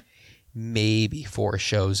like maybe 4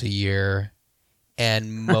 shows a year,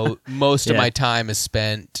 and most of my time is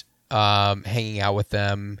spent hanging out with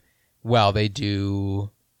them while they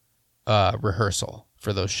do rehearsal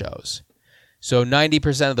for those shows. So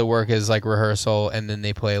 90% of the work is like rehearsal, and then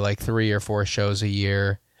they play like 3 or 4 shows a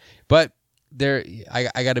year. But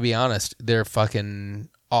I got to be honest, they're fucking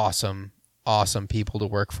awesome people to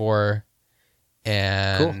work for.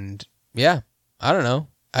 And yeah, I don't know.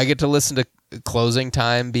 I get to listen to Closing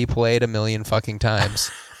Time be played a million fucking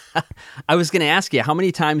times. I was going to ask you, how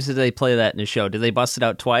many times did they play that in a show? Did they bust it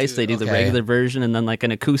out twice? They do the regular version and then like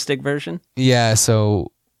an acoustic version? Yeah,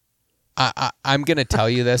 so I'm going to tell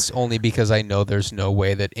you this only because I know there's no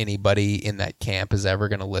way that anybody in that camp is ever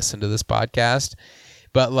going to listen to this podcast.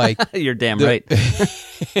 But like, you're damn right.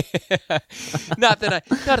 not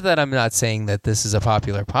that I'm not saying that this is a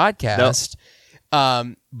popular podcast.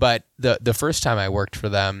 Nope. But the first time I worked for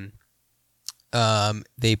them,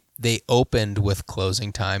 they opened with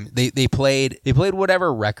Closing Time. They played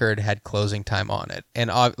whatever record had Closing Time on it.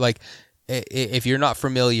 And like, if you're not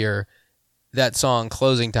familiar, that song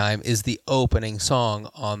Closing Time is the opening song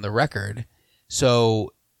on the record.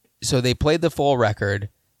 So they played the full record.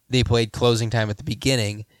 They played Closing Time at the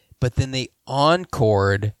beginning, but then they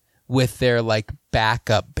encored with their like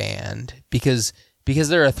backup band because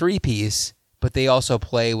they're a 3-piece, but they also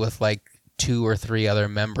play with like 2 or 3 other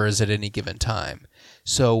members at any given time.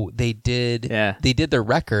 So they did their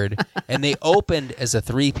record and they opened as a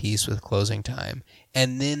 3-piece with Closing Time,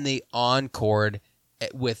 and then they encored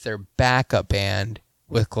with their backup band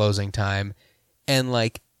with Closing Time. And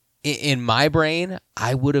like in my brain,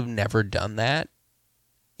 I would have never done that.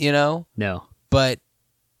 You know? No. But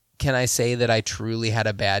can I say that I truly had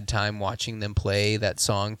a bad time watching them play that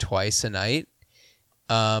song twice a night?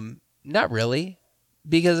 Not really,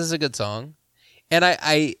 because it's a good song. And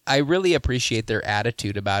I really appreciate their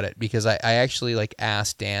attitude about it, because I actually like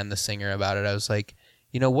asked Dan, the singer, about it. I was like,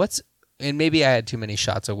 you know, and maybe I had too many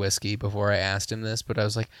shots of whiskey before I asked him this, but I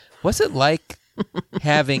was like, what's it like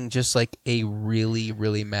having just like a really,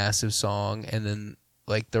 really massive song and then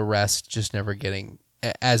like the rest just never getting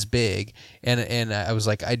as big? And I was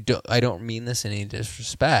like, I don't mean this in any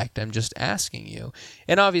disrespect. I'm just asking you.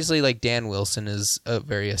 And obviously, like, Dan Wilson is a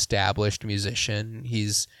very established musician.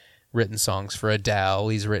 He's written songs for Adele.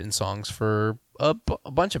 He's written songs for a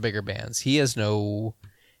bunch of bigger bands. He has no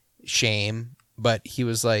shame, but he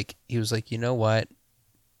was like, you know what?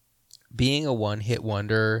 Being a one-hit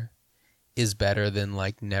wonder is better than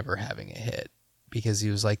like never having a hit, because he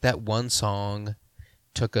was like, that one song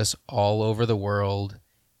took us all over the world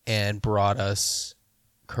and brought us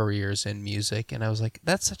careers in music. And I was like,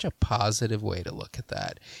 that's such a positive way to look at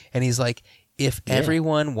that. And he's like, if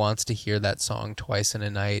everyone wants to hear that song twice in a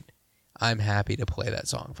night, I'm happy to play that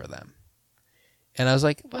song for them. And I was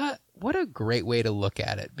like, what a great way to look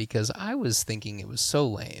at it, because I was thinking it was so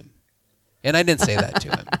lame. And I didn't say that to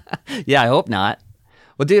him. Yeah, I hope not.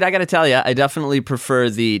 Well, dude, I got to tell you, I definitely prefer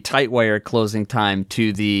the Tightwire Closing Time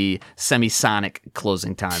to the Semisonic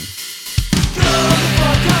Closing Time.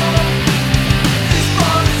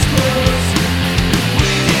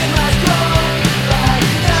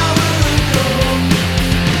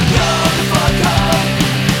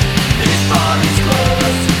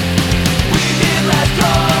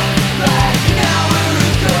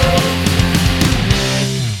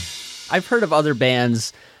 I've heard of other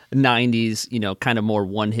bands, 90s, you know, kind of more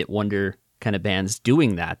one-hit wonder kind of bands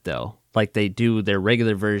doing that, though. Like, they do their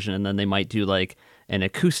regular version, and then they might do, like, an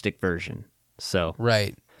acoustic version. So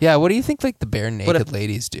right. Yeah, what do you think, like, the Bare Naked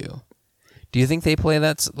Ladies do? Do you think they play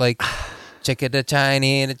that, like, Chicka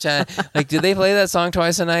Chiny and China? Like, do they play that song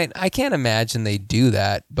twice a night? I can't imagine they do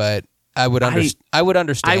that, but I would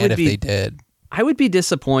understand if they did. I would be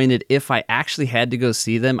disappointed if I actually had to go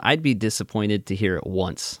see them. I'd be disappointed to hear it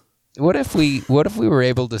once. What if we were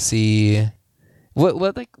able to see what's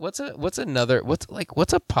a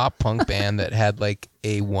pop punk band that had like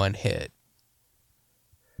a one hit,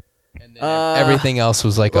 and then everything else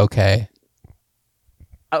was like okay.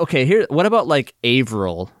 Okay, here. What about like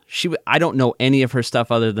Avril? I don't know any of her stuff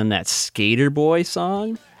other than that Skater Boy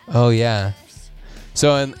song. Oh yeah.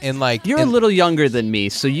 So in like you're a little younger than me,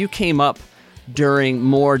 so you came up during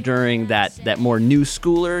that more new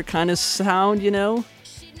schooler kind of sound, you know.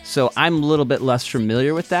 So I'm a little bit less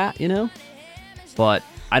familiar with that, you know. But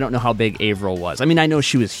I don't know how big Avril was. I mean, I know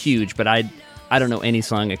she was huge, but I don't know any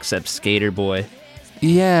song except Skater Boy.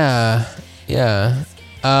 Yeah.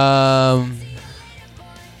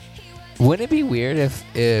 Wouldn't it be weird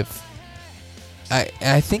if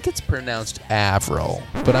I think it's pronounced Avril,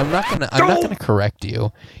 but I'm not gonna correct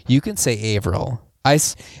you. You can say Avril.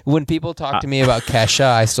 When people talk to me about Kesha,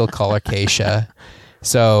 I still call her Keisha.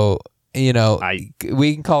 So, we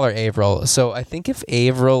can call her Avril. So I think if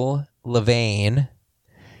Avril Lavigne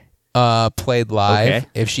played live,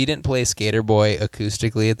 if she didn't play Skater Boy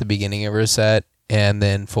acoustically at the beginning of her set and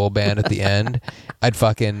then full band at the end, I'd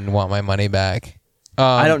fucking want my money back.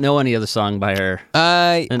 I don't know any other song by her.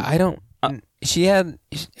 I don't. She had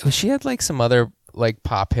like some other like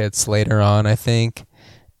pop hits later on, I think.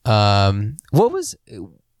 What was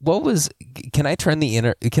can I turn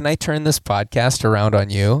this podcast around on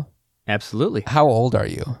you? Absolutely. How old are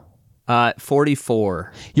you?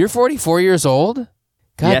 44. You're 44 years old?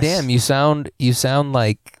 God Yes. damn, you sound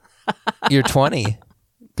like you're 20.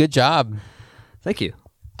 Good job. Thank you.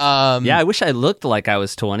 Yeah, I wish I looked like I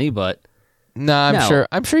was 20, but no,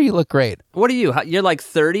 I'm sure you look great. what are you? You're like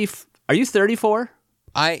 30. Are you 34?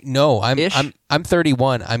 I'm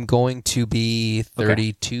 31. I'm going to be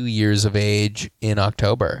 32 years of age in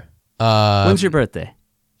October. When's your birthday?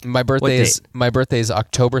 My birthday is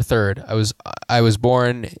October 3rd. I was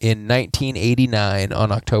born in 1989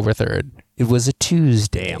 on October 3rd. It was a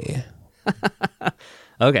Tuesday.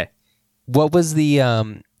 Okay. What was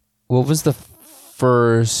the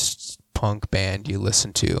first punk band you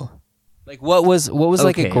listened to? Like what was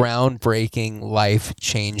like a groundbreaking,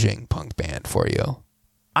 life-changing punk band for you?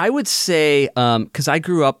 I would say, because I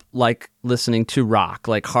grew up like listening to rock,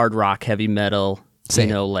 like hard rock, heavy metal, Same.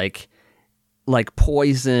 like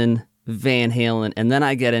Poison, Van Halen, and then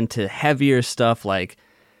I get into heavier stuff like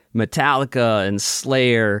Metallica and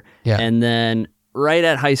Slayer, and then right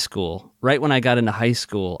at high school, right when I got into high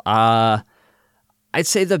school, I'd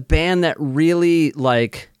say the band that really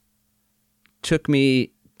like took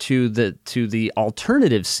me to the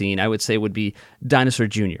alternative scene, I would say would be Dinosaur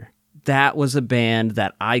Jr. That was a band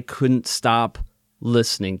that I couldn't stop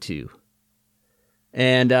listening to.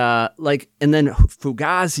 And and then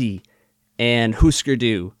Fugazi and Husker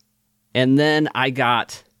Du. And then I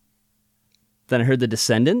heard the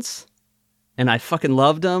Descendants and I fucking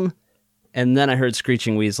loved them. And then I heard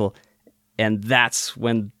Screeching Weasel, and that's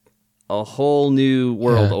when a whole new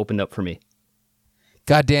world opened up for me.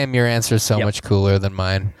 God damn, your answer is so much cooler than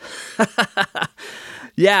mine.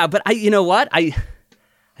 Yeah, but you know what? I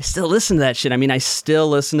still listen to that shit. I mean, I still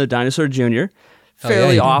listen to Dinosaur Jr.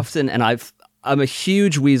 fairly often, and I'm a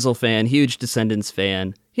huge Weasel fan, huge Descendants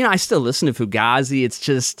fan. I still listen to Fugazi. It's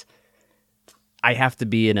just I have to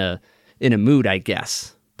be in a mood, I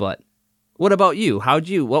guess. But what about you?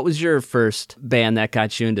 What was your first band that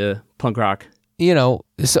got you into punk rock?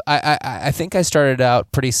 So I think I started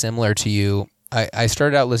out pretty similar to you. I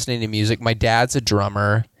started out listening to music. My dad's a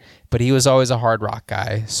drummer, but he was always a hard rock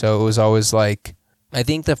guy. So it was always like, I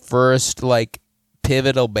think the first like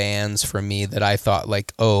pivotal bands for me that I thought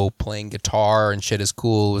like, oh, playing guitar and shit is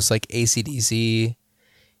cool was like AC/DC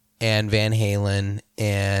and Van Halen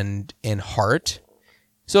and Heart.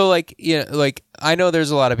 So like, I know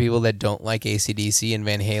there's a lot of people that don't like AC/DC and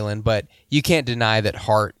Van Halen, but you can't deny that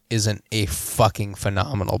Heart isn't a fucking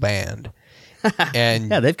phenomenal band.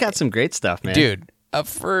 And yeah, they've got some great stuff, man. Dude,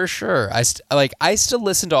 for sure. I still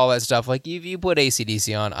listen to all that stuff. Like if you put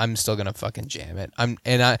AC/DC on, I'm still gonna fucking jam it. I'm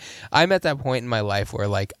at that point in my life where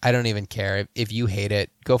like I don't even care if you hate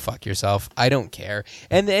it. Go fuck yourself. I don't care,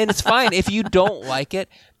 and it's fine if you don't like it.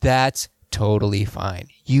 That's totally fine.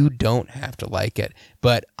 You don't have to like it,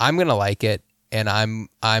 but I'm gonna like it, and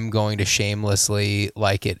I'm going to shamelessly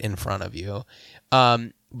like it in front of you.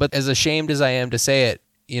 But as ashamed as I am to say it,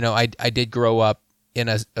 I did grow up in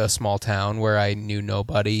a small town where I knew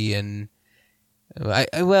nobody, and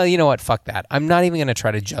well, you know what? Fuck that. I'm not even going to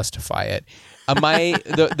try to justify it.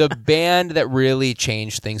 The band that really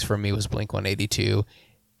changed things for me was Blink-182.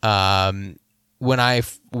 When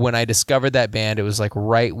I discovered that band, it was like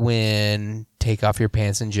right when Take Off Your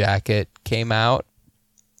Pants and Jacket came out,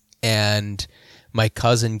 and my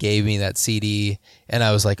cousin gave me that CD, and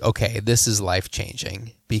I was like, okay, this is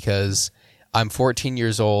life-changing because I'm 14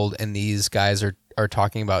 years old, and these guys are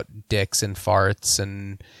talking about dicks and farts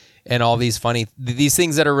and all these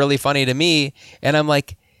things that are really funny to me, and I'm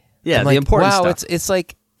like, important wow, stuff.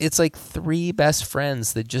 it's like three best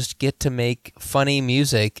friends that just get to make funny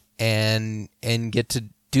music and get to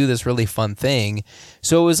do this really fun thing.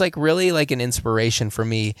 So it was like really like an inspiration for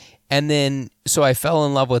me. And then so I fell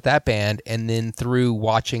in love with that band, and then through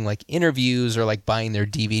watching like interviews or like buying their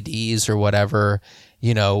DVDs or whatever,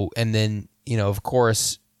 and then, of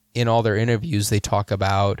course, in all their interviews, they talk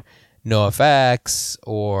about NoFX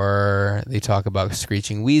or they talk about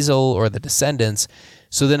Screeching Weasel or the Descendants.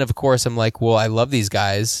 So then, of course, I'm like, well, I love these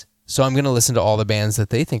guys, so I'm going to listen to all the bands that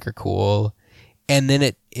they think are cool. And then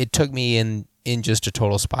it took me in just a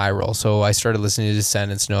total spiral. So I started listening to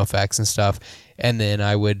Descendants, NoFX and stuff. And then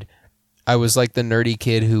I was like the nerdy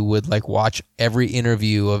kid who would like watch every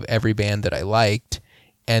interview of every band that I liked.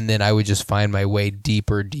 And then I would just find my way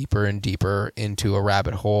deeper and deeper into a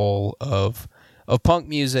rabbit hole of punk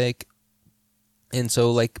music. And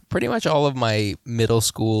so like pretty much all of my middle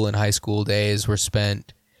school and high school days were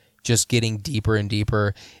spent just getting deeper and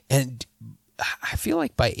deeper. And I feel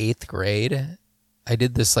like by 8th grade, I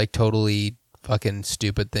did this like totally fucking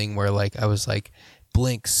stupid thing where like I was like,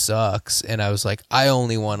 Blink sucks, and I was like, I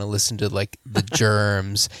only want to listen to like the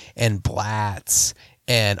Germs and Blatz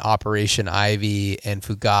and Operation Ivy and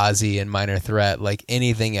Fugazi and Minor Threat. Like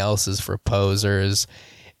anything else is for posers.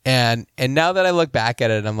 And now that I look back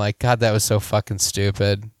at it, I'm like, God, that was so fucking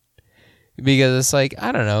stupid. Because it's like,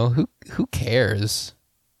 I don't know, who cares?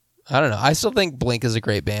 I don't know. I still think Blink is a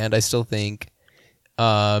great band. I still think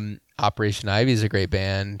Operation Ivy is a great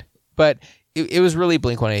band, but it was really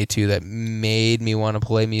Blink-182 that made me want to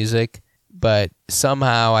play music. But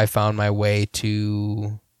somehow I found my way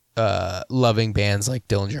to loving bands like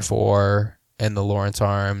Dillinger Four and the Lawrence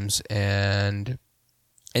Arms and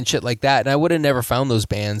shit like that. And I would have never found those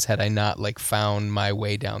bands had I not like found my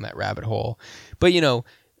way down that rabbit hole. But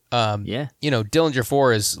Dillinger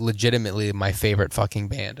Four is legitimately my favorite fucking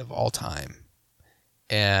band of all time,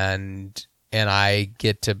 and I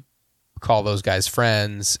get to call those guys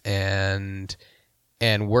friends and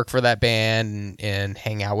work for that band and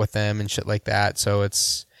hang out with them and shit like that. So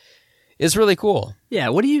it's really cool. Yeah.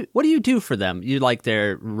 What do you do for them? You like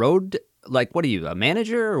their road? Like, what are you, a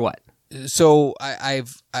manager or what? So I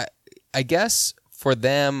guess for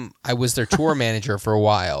them, I was their tour manager for a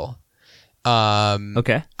while.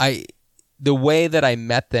 Okay. The way that I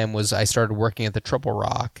met them was I started working at the Triple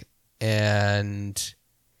Rock, and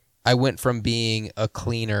I went from being a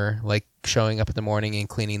cleaner, like showing up in the morning and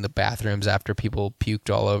cleaning the bathrooms after people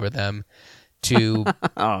puked all over them, to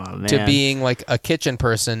to being like a kitchen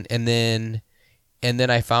person, and then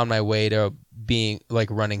I found my way to being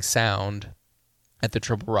like running sound at the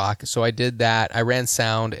Triple Rock. So I did that. I ran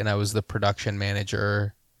sound, and I was the production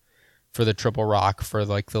manager for the Triple Rock for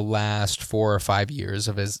like the last 4 or 5 years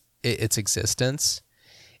of its existence.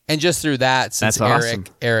 And just through that, since awesome.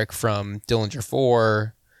 Eric from Dillinger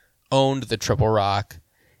Four owned the Triple Rock,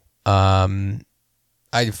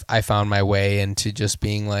 I found my way into just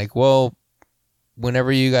being like, well,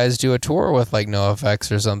 whenever you guys do a tour with like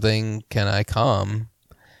NoFX or something, can I come?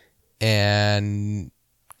 And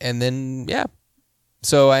then yeah,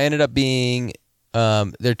 so I ended up being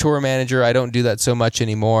their tour manager. I don't do that so much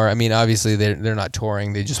anymore. I mean, obviously they're not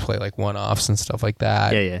touring; they just play like one-offs and stuff like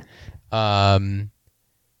that. Yeah.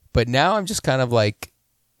 But now I'm just kind of like,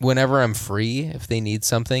 whenever I'm free, if they need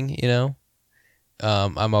something,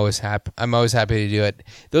 I'm always happy. I'm always happy to do it.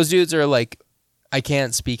 Those dudes are like, I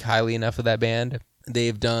can't speak highly enough of that band.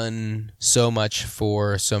 They've done so much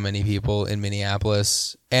for so many people in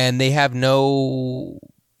Minneapolis, and they don't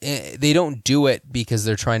do it because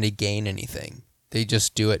they're trying to gain anything. They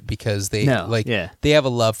just do it because they have a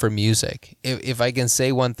love for music. If I can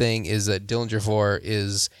say one thing, is that Dillinger Four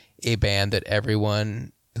is a band that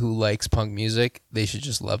everyone who likes punk music, they should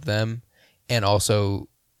just love them, and also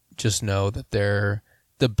just know that they're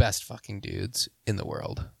the best fucking dudes in the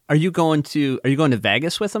world. Are you going to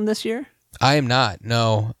Vegas with them this year? I am not.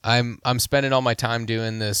 No, I'm spending all my time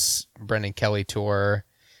doing this Brendan Kelly tour.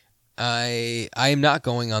 I am not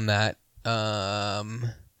going on that.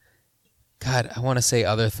 God, I want to say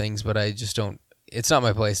other things, but I just don't. It's not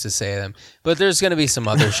my place to say them. But there's going to be some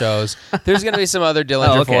other shows. There's going to be some other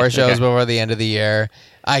Dillinger Four shows before the end of the year.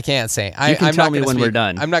 I can't say. I'm tell me when we're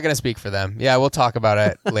done. I'm not going to speak for them. Yeah, we'll talk about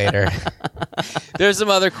it later. There's some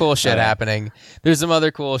other cool shit happening. There's some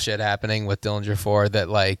other cool shit happening with Dillinger Four that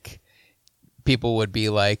like people would be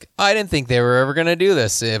like, I didn't think they were ever going to do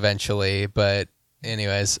this eventually. But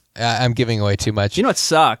anyways, I'm giving away too much. You know what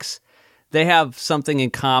sucks? They have something in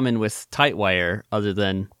common with Tightwire other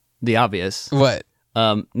than the obvious. What?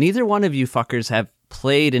 Neither one of you fuckers have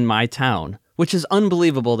played in my town, which is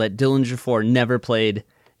unbelievable that Dillinger Four never played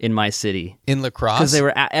in my city. In La Crosse?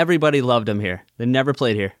 Because everybody loved them here. They never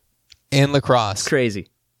played here. In La Crosse. It's crazy.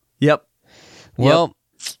 Yep. Well,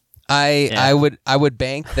 I would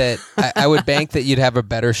bank that I would bank that you'd have a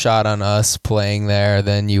better shot on us playing there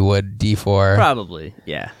than you would D4. Probably,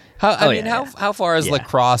 yeah. How far is La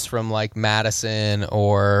Crosse from like Madison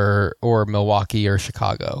or Milwaukee or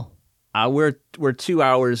Chicago? We're 2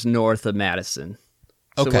 hours north of Madison.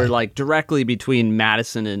 So we're like directly between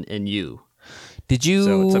Madison and you. Did you?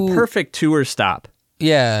 So it's a perfect tour stop.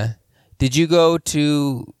 Yeah. Did you go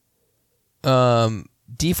to?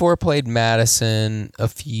 D4 played Madison a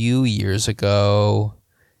few years ago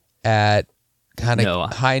at kind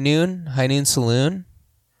of High Noon Saloon.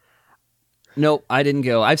 Nope, I didn't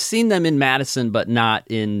go. I've seen them in Madison, but not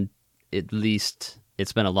in, at least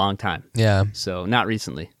it's been a long time. Yeah. So not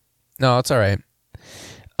recently. No, it's all right.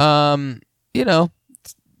 You know,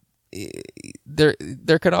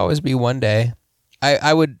 there could always be one day.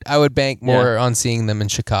 I would bank more on seeing them in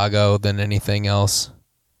Chicago than anything else.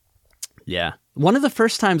 Yeah. One of the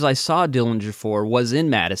first times I saw Dillinger Four was in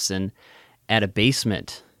Madison at a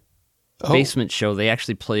basement show. They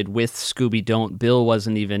actually played with Scooby Don't. Bill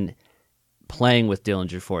wasn't even playing with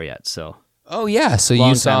Dillinger Four yet, so. Oh yeah, so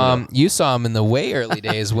you saw him in the way early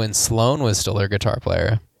days when Sloan was still their guitar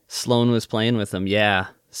player. Sloan was playing with them, yeah.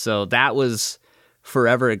 So that was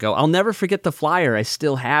forever ago. I'll never forget the flyer. I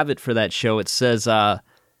still have it for that show. It says, like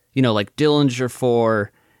Dillinger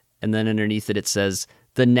Four, and then underneath it says,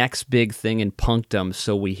 the next big thing in punkdom,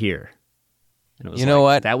 so we hear. And it was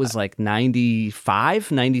what? That was like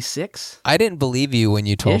 95, 96? I didn't believe you when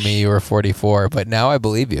you told me you were 44, but now I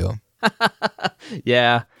believe you.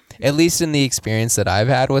 Yeah. At least in the experience that I've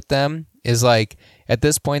had with them, is like, at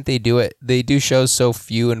this point they do shows so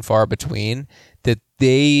few and far between that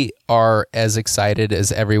they are as excited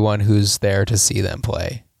as everyone who's there to see them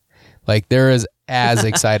play. Like, they're as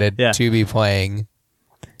excited to be playing.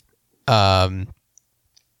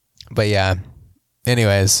 But yeah,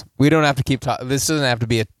 anyways, we don't have to keep talking. This doesn't have to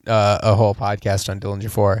be a whole podcast on Dillinger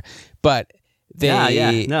Four, but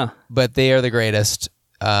but they are the greatest.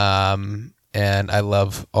 And I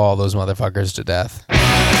love all those motherfuckers to death.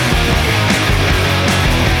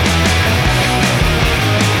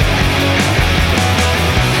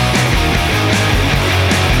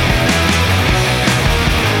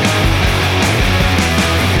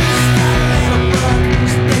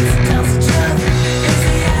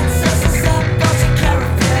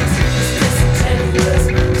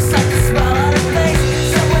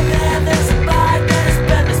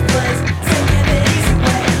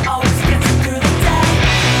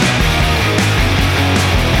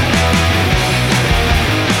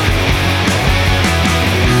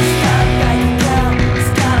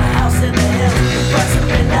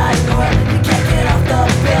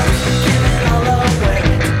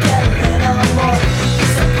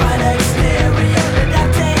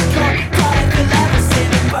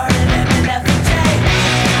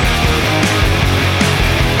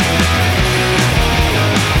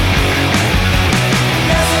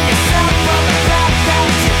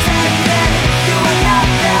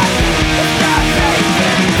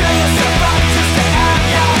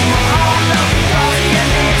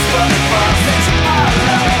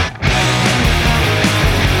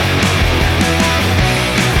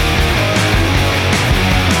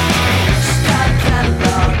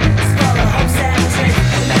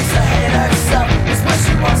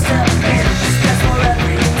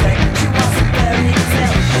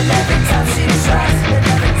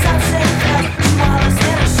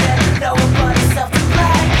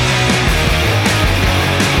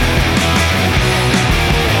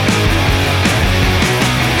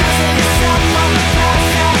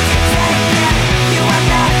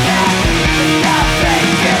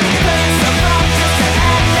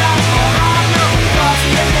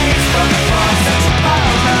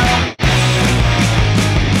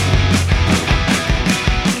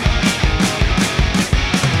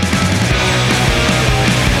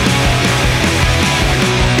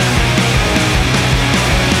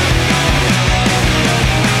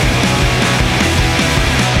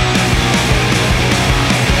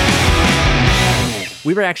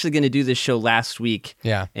 We were actually going to do this show last week.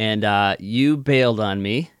 Yeah. And you bailed on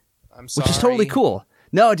me. I'm sorry. Which is totally cool.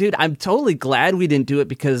 No, dude, I'm totally glad we didn't do it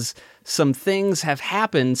because some things have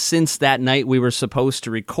happened since that night we were supposed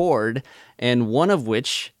to record, and one of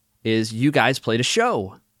which is you guys played a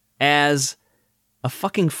show as a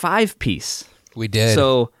fucking 5-piece. We did.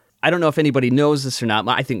 So I don't know if anybody knows this or not.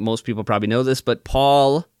 I think most people probably know this, but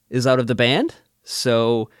Paul is out of the band,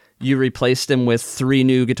 so you replaced him with 3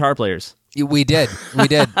 new guitar players. We did.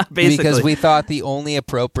 Because we thought the only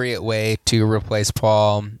appropriate way to replace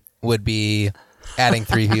Paul would be adding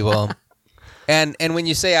 3 people. And when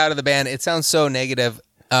you say out of the band, it sounds so negative.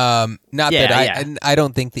 I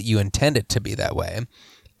don't think that you intend it to be that way.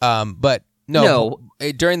 But no.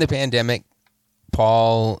 During the pandemic,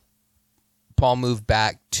 Paul Paul moved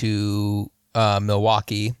back to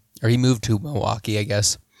Milwaukee, or he moved to Milwaukee, I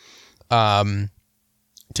guess, to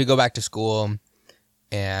go back to school.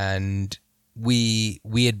 And we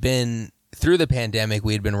had been, through the pandemic,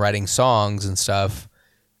 we had been writing songs and stuff.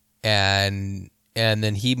 And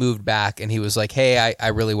then he moved back and he was like, hey, I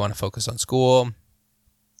really want to focus on school.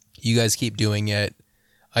 You guys keep doing it.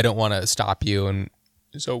 I don't want to stop you. And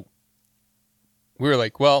so we were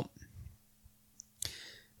like, well,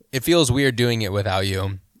 it feels weird doing it without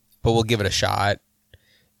you, but we'll give it a shot.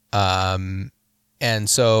 And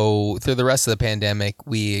so through the rest of the pandemic,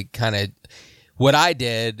 what I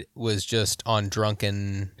did was just on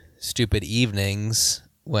drunken, stupid evenings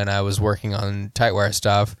when I was working on Tightwire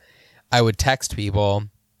stuff, I would text people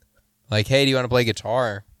like, hey, do you want to play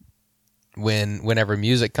guitar whenever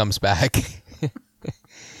music comes back?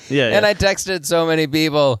 Yeah. And I texted so many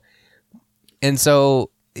people. And so...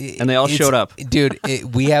 And they all showed up. Dude,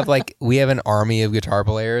 we have an army of guitar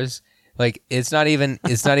players. Like, it's not even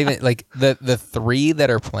like the three that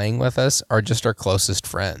are playing with us are just our closest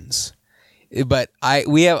friends. But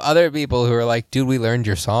we have other people who are like, dude, we learned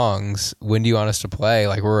your songs. When do you want us to play?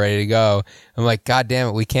 Like, we're ready to go. I'm like, God damn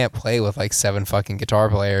it, we can't play with like 7 fucking guitar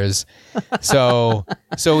players. So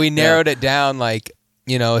we narrowed it down. Like,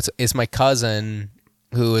 you know, it's my cousin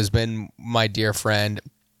who has been my dear friend,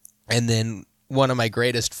 and then one of my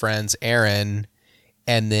greatest friends, Aaron,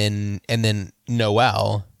 and then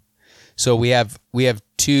Noel. So we have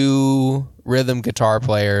 2 rhythm guitar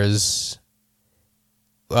players.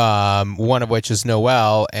 One of which is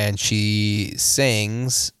Noelle, and she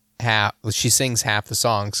sings half the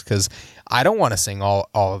songs because I don't want to sing all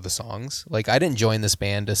of the songs. Like, I didn't join this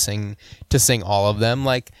band to sing all of them.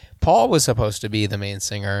 Like, Paul was supposed to be the main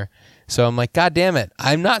singer, so I'm like, God damn it,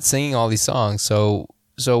 I'm not singing all these songs. So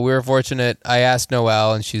we were fortunate. I asked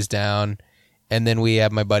Noelle, and she's down, and then we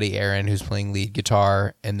have my buddy Aaron who's playing lead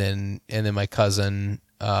guitar, and then my cousin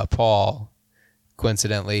Paul,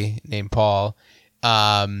 coincidentally named Paul,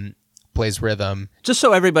 plays rhythm. Just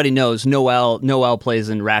so everybody knows, Noel plays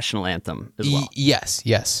in Rational Anthem as well.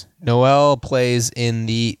 Yes. Noel plays in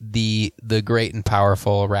the great and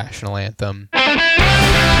powerful Rational Anthem.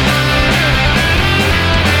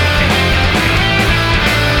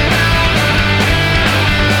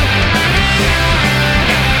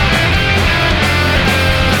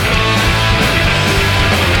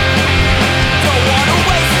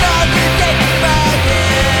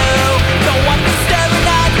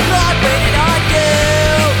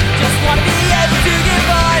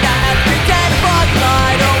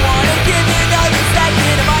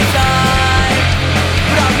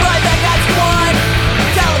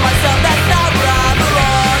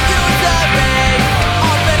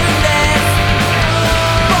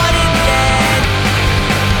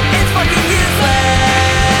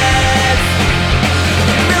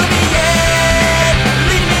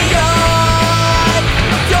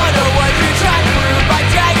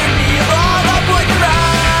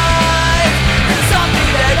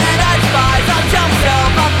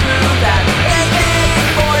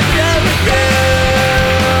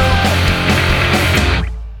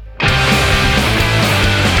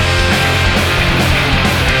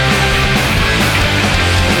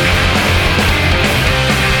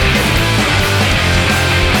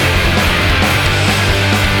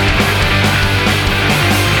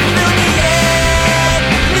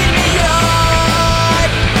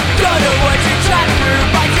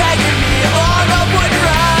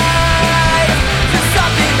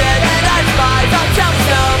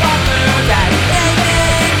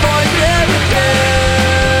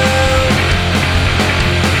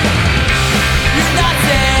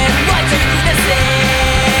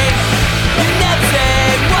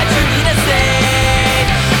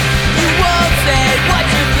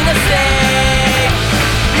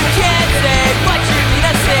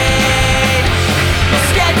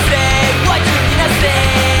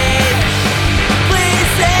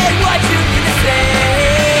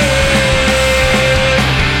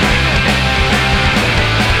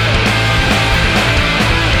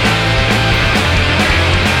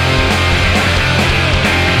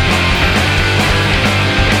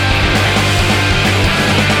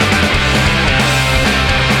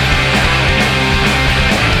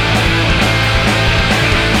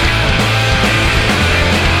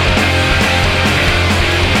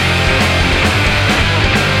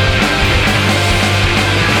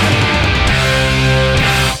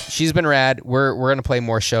 She's been rad. We're gonna play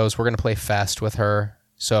more shows. We're gonna play Fest with her.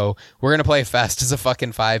 So we're gonna play Fest as a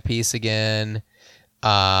fucking 5-piece again.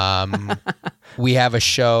 We have a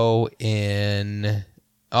show in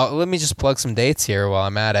Let me just plug some dates here while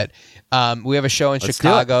I'm at it. We have a show in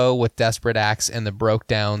Chicago with Desperate Acts and the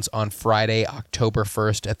Brokedowns on Friday, October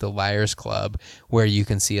 1st at the Liars Club, where you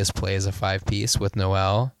can see us play as a 5-piece with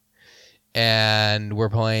Noel. And we're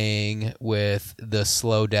playing with the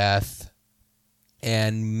Slow Death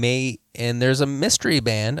and there's a mystery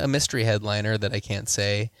band, a mystery headliner that I can't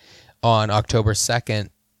say, on October 2nd,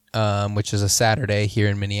 which is a Saturday here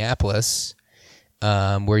in Minneapolis,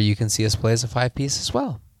 where you can see us play as a 5-piece as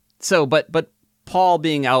well. So, but Paul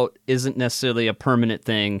being out isn't necessarily a permanent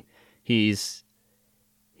thing. He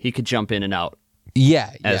could jump in and out.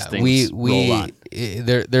 Yeah, as things roll on.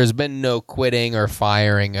 There's been no quitting or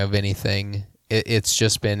firing of anything. It's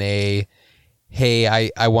just been hey,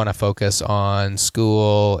 I want to focus on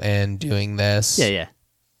school and doing this. Yeah.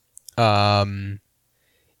 And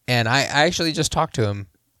I actually just talked to him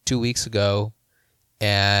 2 weeks ago,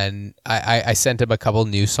 and I sent him a couple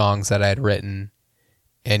new songs that I had written,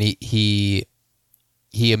 and he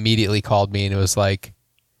immediately called me and was like,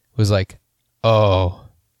 oh,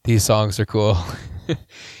 these songs are cool.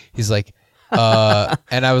 He's like,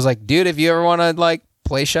 and I was like, dude, if you ever want to like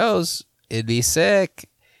play shows, it'd be sick.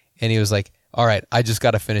 And he was like, all right, I just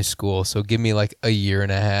got to finish school, so give me like a year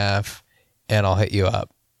and a half and I'll hit you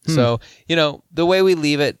up. So, the way we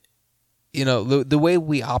leave it, the way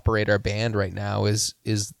we operate our band right now is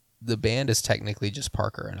the band is technically just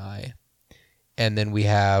Parker and I. And then we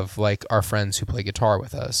have like our friends who play guitar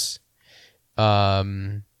with us.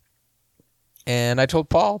 And I told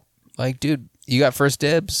Paul, like, dude, you got first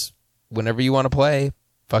dibs. Whenever you want to play,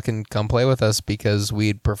 fucking come play with us, because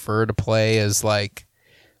we'd prefer to play as like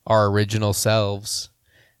our original selves.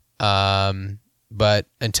 But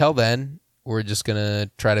until then, we're just going to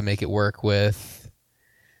try to make it work with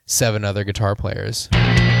 7 other guitar players.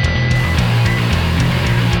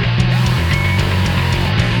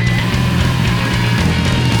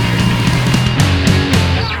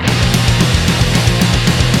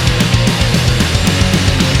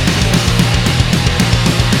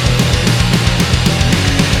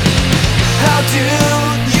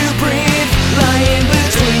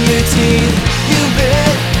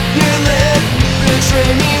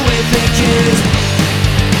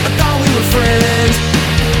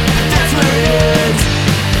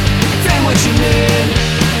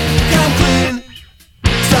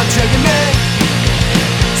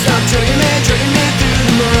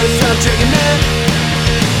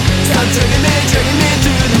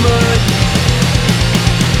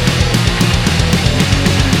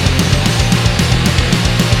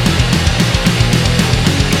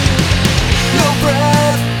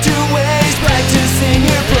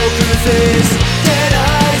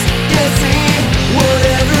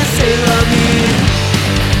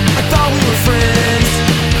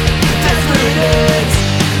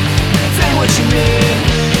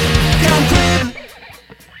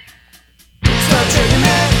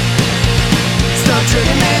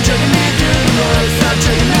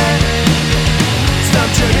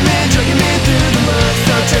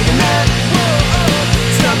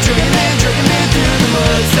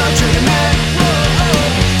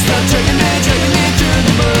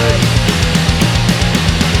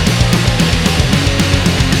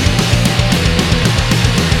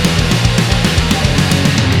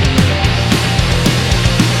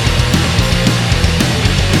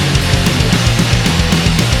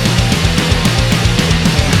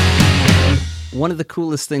 One of the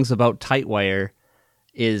coolest things about Tightwire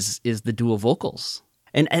is the dual vocals.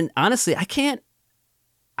 And honestly, I can't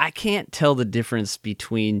tell the difference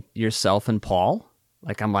between yourself and Paul.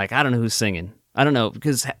 Like, I'm like, I don't know who's singing. I don't know,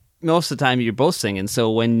 because most of the time you're both singing. So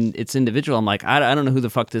when it's individual, I'm like, I don't know who the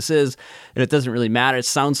fuck this is, and it doesn't really matter. It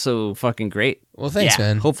sounds so fucking great. Well, thanks,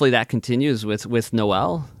 man. Hopefully that continues with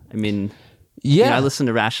Noel. I mean, I listen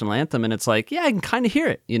to Rational Anthem, and it's like, yeah, I can kind of hear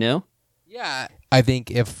it, Yeah, I think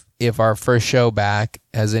if our first show back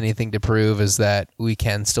has anything to prove, is that we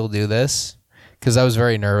can still do this, because I was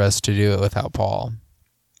very nervous to do it without Paul.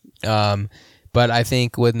 But I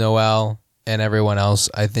think with Noel and everyone else,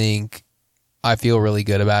 I think I feel really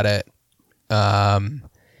good about it.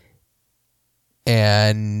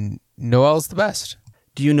 And Noel's the best.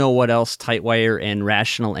 Do you know what else Tightwire and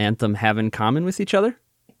Rational Anthem have in common with each other,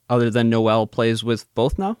 other than Noel plays with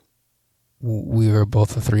both now? We were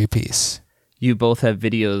both a 3-piece. You both have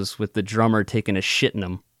videos with the drummer taking a shit in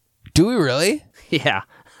them. Do we really? Yeah.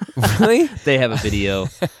 Really? They have a video.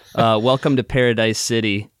 Welcome to Paradise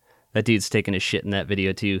City. That dude's taking a shit in that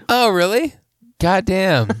video too. Oh, really?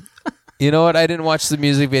 Goddamn. You know what? I didn't watch the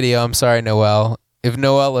music video. I'm sorry, Noel. If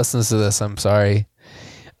Noel listens to this, I'm sorry.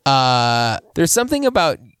 There's something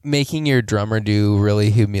about making your drummer do really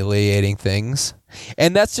humiliating things.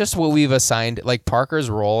 And that's just what we've assigned. Like Parker's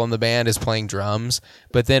role in the band is playing drums,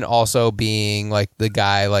 but then also being like the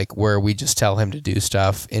guy like where we just tell him to do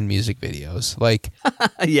stuff in music videos. Like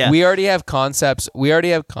Yeah. we already have concepts. We already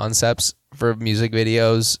have concepts for music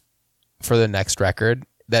videos for the next record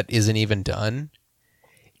that isn't even done.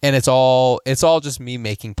 And it's all just me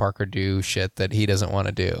making Parker do shit that he doesn't want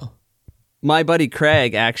to do. My buddy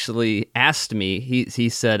Craig actually asked me, he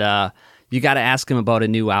said, you got to ask him about a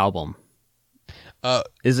new album.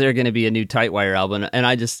 Is there going to be a new Tightwire album?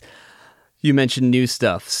 And you mentioned new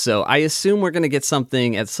stuff. So I assume we're going to get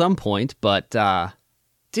something at some point, but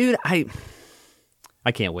dude, I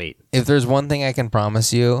can't wait. If there's one thing I can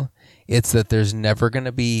promise you, it's that there's never going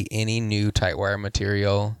to be any new Tightwire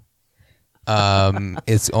material.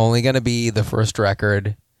 It's only going to be the first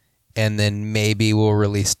record. And then maybe we'll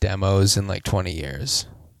release demos in like 20 years.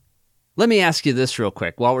 Let me ask you this real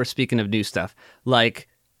quick while we're speaking of new stuff. Like,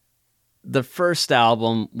 the first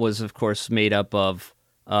album was, of course, made up of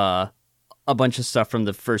a bunch of stuff from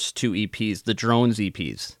the first 2 EPs, the Drones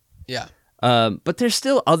EPs. Yeah. But there's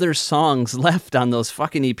still other songs left on those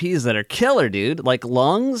fucking EPs that are killer, dude. Like,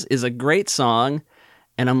 Lungs is a great song.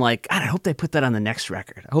 And I'm like, God, I hope they put that on the next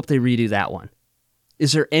record. I hope they redo that one.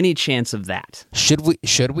 Is there any chance of that? Should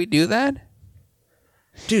we do that?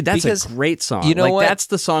 Dude, that's Because a great song. you know like what? That's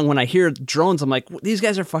the song when I hear Drones, I'm like, these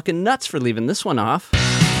guys are fucking nuts for leaving this one off. No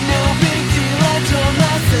big deal, I told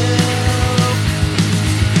myself.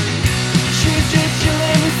 She's just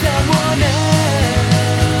chilling with someone else.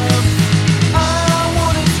 I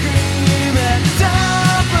wanna scream at the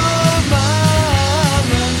top of my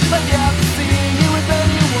lungs if I got to see you with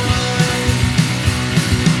anyone.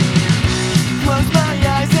 Close my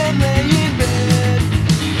eyes and lay in bed.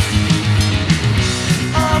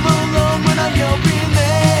 I'm alone when I open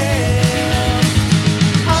them.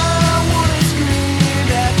 I wanna scream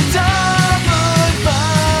at the top of my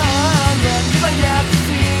lungs if I have to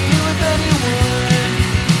see you with anyone.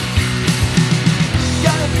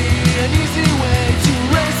 Gotta be an easy way to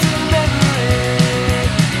erase a memory.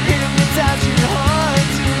 Hypnotize your heart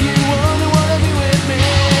till you only wanna be with me.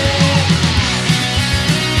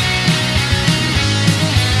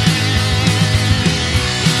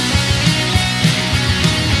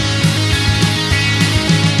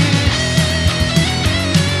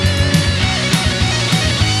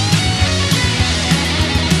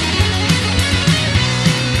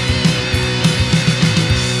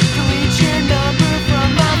 Delete your number from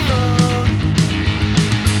my phone.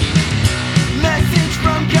 Message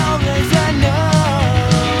from callers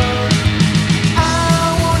unknown. I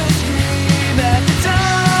wanna scream at the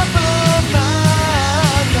top of my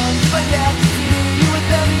lungs if I have to see you with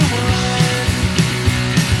anyone.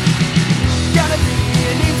 Gotta be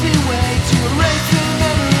an easy way to erase a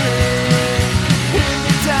memory.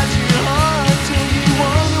 Hypnotize your heart till you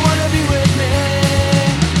only wanna be with me.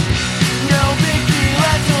 No big deal,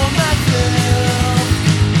 I told myself.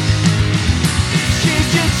 She's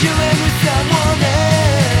just chilling with someone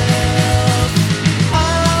else. I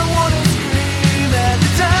wanna scream at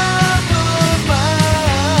the top of my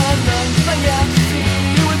lungs if I have to see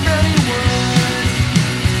you with anyone.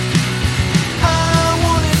 I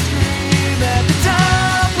wanna scream at the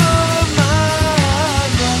top of my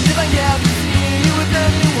lungs if I have to see you with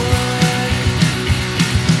anyone.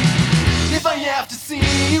 If I have to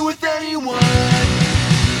see you with anyone.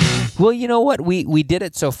 Well, you know what? We did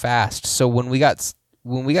it so fast. So when we got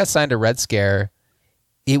signed to Red Scare,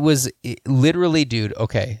 literally, dude.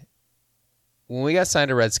 Okay, when we got signed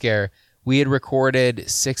to Red Scare, we had recorded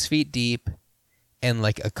 6 Feet Deep and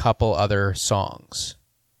like a couple other songs,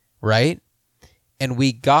 right? And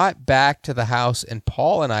we got back to the house, and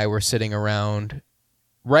Paul and I were sitting around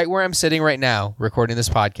right where I'm sitting right now, recording this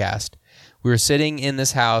podcast. We were sitting in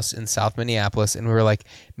this house in South Minneapolis, and we were like,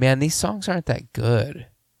 man, these songs aren't that good.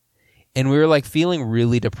 And we were like feeling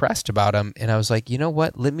really depressed about them. And I was like, you know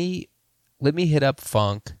what? Let me hit up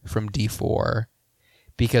Funk from D4,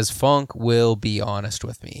 because Funk will be honest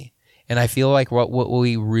with me. And I feel like what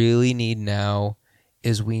we really need now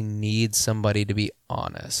is we need somebody to be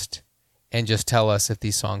honest and just tell us if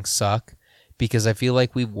these songs suck, because I feel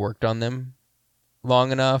like we've worked on them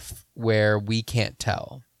long enough where we can't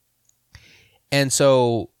tell. And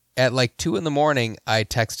so at like 2 a.m, I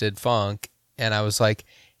texted Funk and I was like,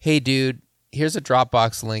 hey, dude, here's a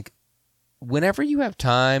Dropbox link. Whenever you have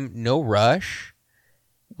time, no rush,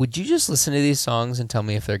 would you just listen to these songs and tell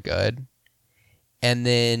me if they're good? And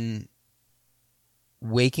then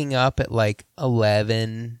waking up at like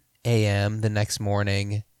 11 a.m. the next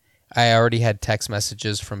morning, I already had text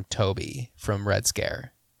messages from Toby from Red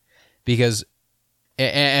Scare.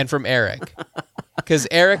 and from Eric. Because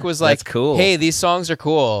Eric was like, cool. Hey, these songs are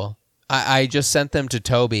cool. I just sent them to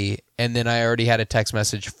Toby, and then I already had a text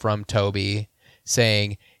message from Toby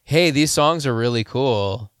saying, hey, these songs are really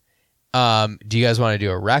cool. Do you guys want to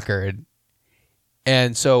do a record?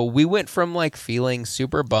 And so we went from like feeling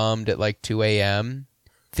super bummed at like 2 a.m.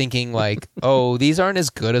 thinking like, oh, these aren't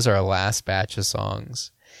as good as our last batch of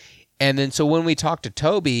songs. And then so when we talked to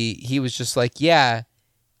Toby, he was just like, yeah,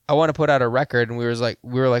 I want to put out a record. And we were like,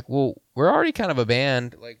 well, we're already kind of a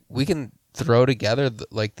band. Like we can throw together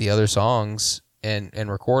like the other songs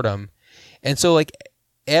and record them. And so like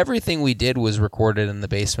everything we did was recorded in the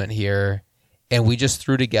basement here. And we just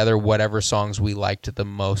threw together whatever songs we liked the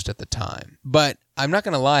most at the time. But I'm not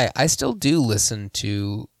going to lie, I still do listen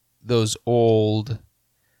to those old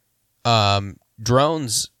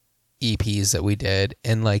Drones EPs that we did.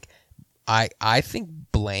 And like, I think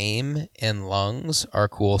Blame and Lungs are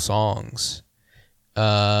cool songs.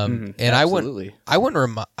 And absolutely. I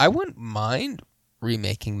wouldn't mind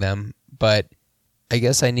remaking them, but I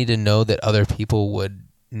guess I need to know that other people would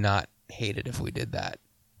not hate it if we did that.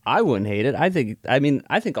 I wouldn't hate it. I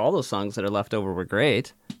think all those songs that are left over were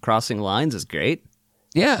great. Crossing Lines is great.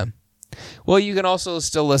 Yeah. Well, you can also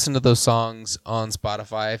still listen to those songs on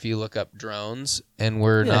Spotify if you look up Drones, and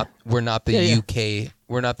we're not the UK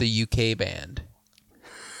we're not the UK band.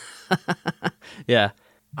 Yeah.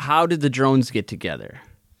 How did the Drones get together?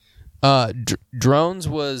 Drones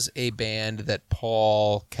was a band that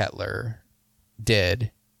Paul Kettler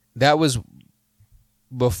did. That was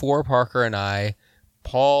before Parker and I.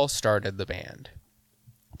 Paul started the band.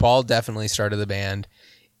 Paul definitely started the band.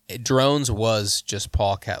 Drones was just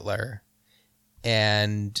Paul Kettler.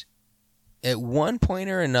 And at one point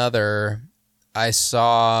or another, I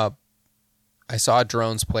saw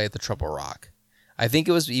Drones play at the Triple Rock. I think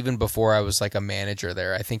it was even before I was like a manager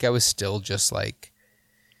there. I think I was still just like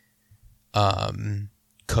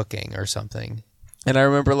cooking or something. And I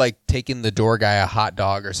remember like taking the door guy a hot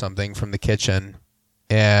dog or something from the kitchen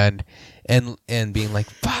and being like,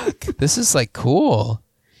 fuck, this is like cool.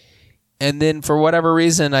 And then for whatever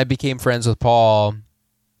reason, I became friends with Paul.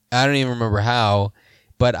 I don't even remember how,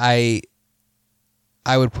 but I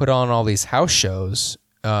would put on all these house shows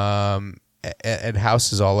at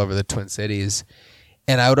houses all over the Twin Cities.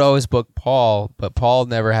 And I would always book Paul, but Paul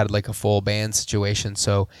never had like a full band situation.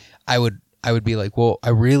 So I would be like, well, I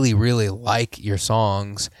really, really like your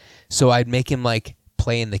songs. So I'd make him like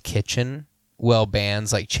play in the kitchen while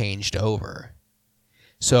bands like changed over.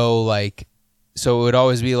 So it would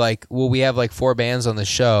always be like, well, we have like 4 bands on the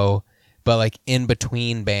show, but like in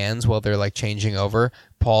between bands while they're like changing over,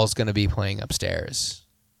 Paul's going to be playing upstairs.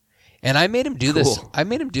 And I made him do this. I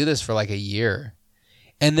made him do this for like a year.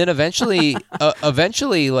 And then eventually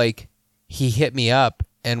like he hit me up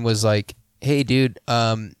and was like, hey dude,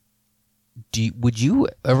 would you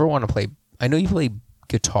ever want to play, I know you play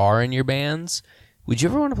guitar in your bands. Would you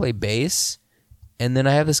ever want to play bass? And then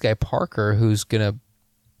I have this guy Parker who's going to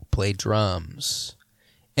play drums.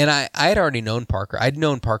 And I had already known Parker. I'd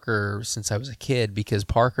known Parker since I was a kid because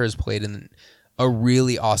Parker has played in a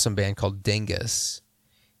really awesome band called Dingus.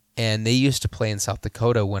 And they used to play in South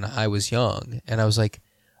Dakota when I was young. And I was like,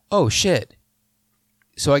 oh shit.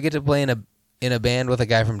 So I get to play in a band with a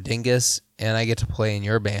guy from Dingus and I get to play in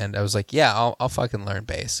your band. I was like, yeah, I'll fucking learn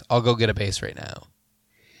bass. I'll go get a bass right now.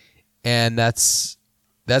 And that's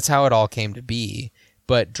how it all came to be.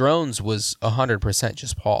 But Drones was 100%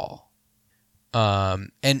 just Paul.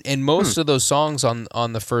 And most of those songs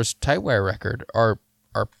on the first Tightwire record are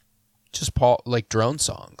just Paul, like Drone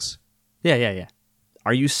songs. Yeah.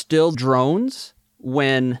 Are you still Drones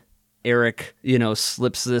when Eric,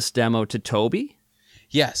 slips this demo to Toby?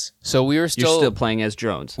 Yes. So we were still... You're still playing as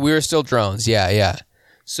Drones. We were still Drones, yeah.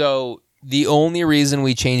 So the only reason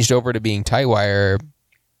we changed over to being Tightwire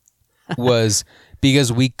was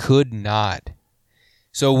because we could not.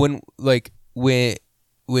 So when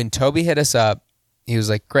Toby hit us up, he was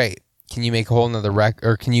like, great, can you make a whole nother record,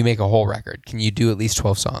 or can you make a whole record? Can you do at least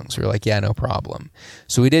 12 songs? We were like, yeah, no problem.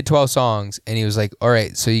 So we did 12 songs, and he was like, all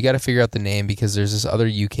right, so you got to figure out the name because there's this other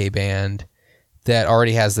UK band that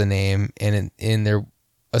already has the name, and they're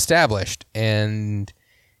established, and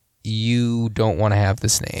you don't want to have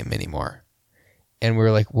this name anymore. And we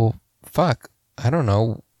were like, well, fuck, I don't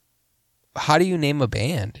know. How do you name a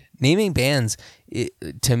band? Naming bands,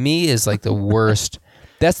 to me, is like the worst.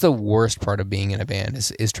 That's the worst part of being in a band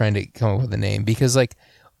is trying to come up with a name, because like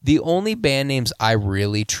the only band names I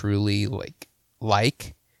really truly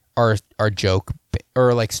like are joke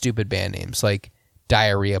or like stupid band names. Like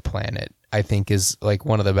Diarrhea Planet, I think, is like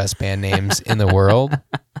one of the best band names in the world,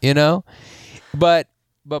 But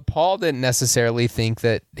Paul didn't necessarily think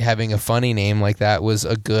that having a funny name like that was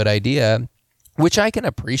a good idea, which I can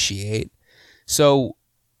appreciate. So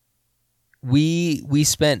we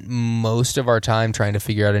spent most of our time trying to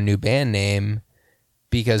figure out a new band name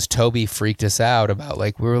because Toby freaked us out about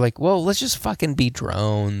we were like, well, let's just fucking be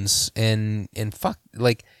Drones and fuck,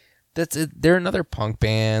 that's it. They're another punk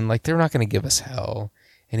band. They're not going to give us hell.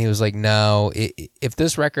 And he was like, no, if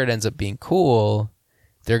this record ends up being cool,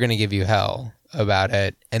 they're going to give you hell about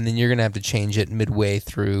it. And then you're going to have to change it midway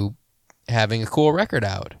through having a cool record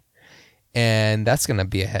out. And that's going to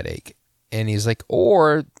be a headache. And he's like,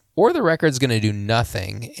 or the record's going to do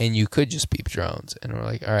nothing and you could just be Drones. And we're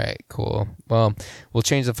like, all right, cool. Well, we'll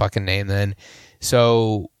change the fucking name then.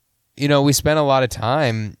 So, we spent a lot of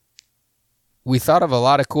time. We thought of a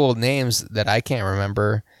lot of cool names that I can't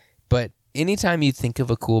remember, but anytime you think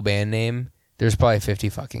of a cool band name, there's probably 50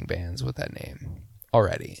 fucking bands with that name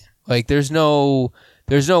already. There's no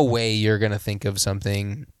way you're going to think of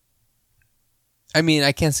something. I mean,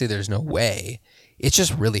 I can't say there's no way. It's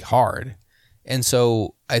just really hard. And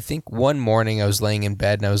so I think one morning I was laying in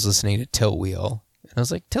bed and I was listening to Tilt Wheel. And I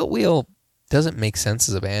was like, Tilt Wheel doesn't make sense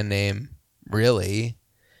as a band name, really.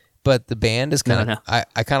 But the band is kind of,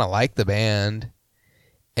 I kind of like the band.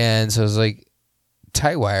 And so I was like,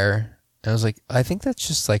 Tightwire. And I was like, I think that's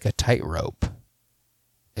just like a tightrope.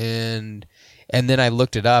 And then I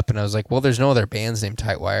looked it up and I was like, well, there's no other bands named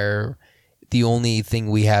Tightwire. The only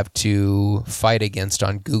thing we have to fight against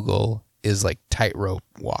on Google is tightrope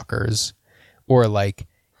walkers. Or the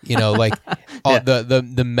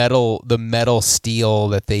metal steel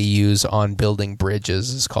that they use on building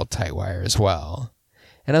bridges is called Tightwire as well.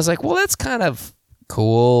 And I was like, well, that's kind of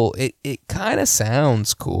cool. It kind of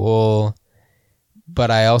sounds cool, but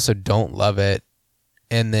I also don't love it.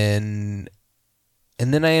 And then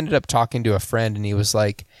I ended up talking to a friend, and he was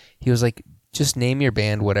like, just name your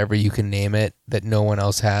band whatever you can name it that no one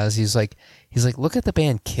else has. He's like, look at the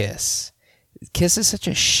band Kiss. Kiss is such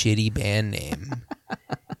a shitty band name.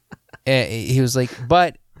 And he was like,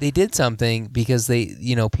 but they did something because they,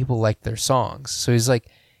 people like their songs. So he's like,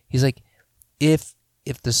 if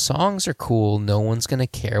the songs are cool, no one's going to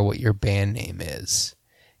care what your band name is.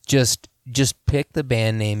 Just pick the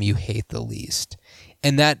band name you hate the least.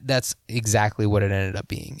 And that's exactly what it ended up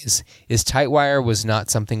being. Is Tightwire was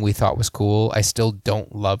not something we thought was cool. I still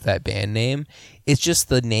don't love that band name. It's just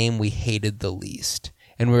the name we hated the least.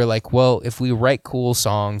 And we were like, well, if we write cool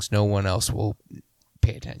songs, no one else will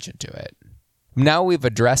pay attention to it. Now we've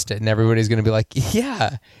addressed it, and everybody's going to be like,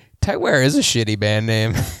 yeah, Tightwire is a shitty band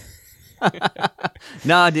name.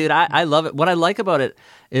 No, dude, I love it. What I like about it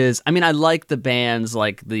is, I like the bands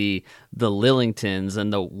like the Lillingtons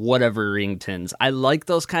and the Whateveringtons. I like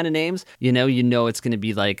those kind of names. It's going to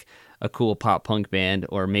be like a cool pop punk band,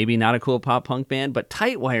 or maybe not a cool pop punk band. But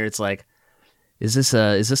Tightwire, it's like, is this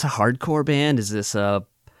a hardcore band? Is this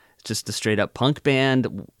just a straight up punk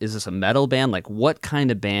band? Is this a metal band? What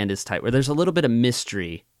kind of band is Tightwire? There's a little bit of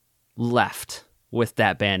mystery left with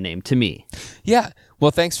that band name to me. Yeah.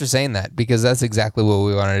 Well, thanks for saying that, because that's exactly what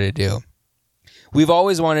we wanted to do. We've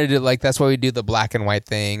always wanted to, that's why we do the black and white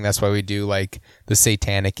thing. That's why we do the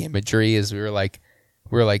satanic imagery, is we were like,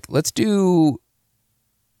 let's do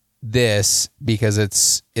this because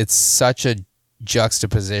it's such a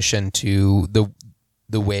juxtaposition to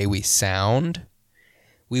the way we sound.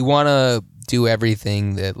 We want to do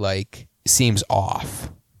everything that seems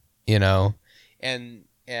off, and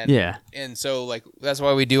yeah. And so that's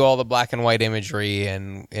why we do all the black and white imagery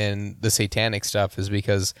and the satanic stuff, is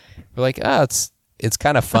because we're like, it's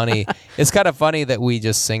kind of funny. It's kind of funny that we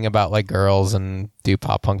just sing about girls and do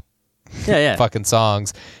pop punk fucking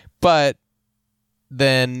songs. But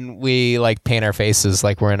then we paint our faces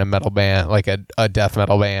like we're in a metal band, like a death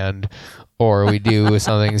metal band, or we do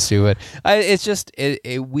something stupid. It's just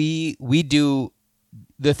we do,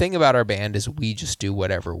 the thing about our band is we just do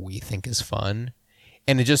whatever we think is fun.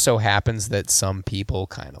 And it just so happens that some people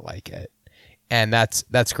kind of like it. And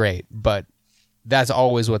that's great. But that's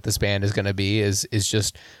always what this band is going to be, is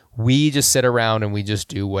just, we just sit around and we just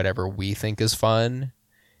do whatever we think is fun.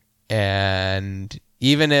 And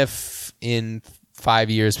even if in 5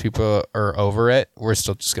 years people are over it, we're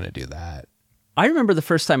still just going to do that. I remember the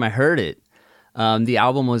first time I heard it, the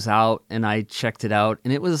album was out and I checked it out,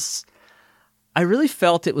 and I really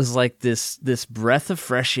felt it was like this breath of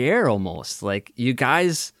fresh air almost. You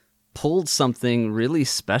guys pulled something really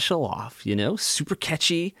special off, super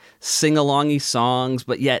catchy, sing-alongy songs,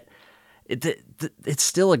 but yet it's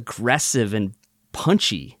still aggressive and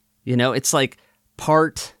punchy. It's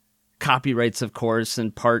part copyrights, of course,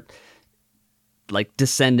 and part like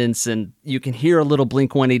Descendants, and you can hear a little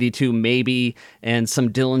Blink-182 maybe, and some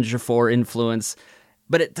Dillinger Four influence,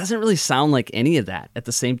 but it doesn't really sound like any of that at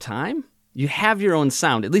the same time. You have your own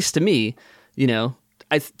sound, at least to me. You know,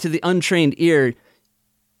 to the untrained ear,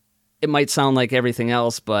 it might sound like everything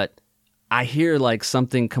else, but I hear like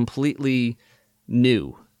something completely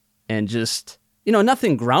new and just, you know,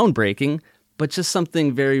 nothing groundbreaking, but just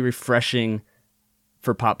something very refreshing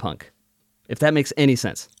for pop punk, if that makes any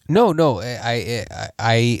sense. No, I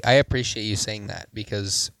appreciate you saying that,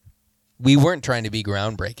 because we weren't trying to be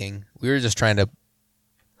groundbreaking. We were just trying to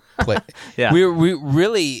play. Yeah. We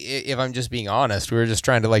really, if I'm just being honest, we were just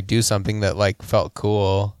trying to like do something that like felt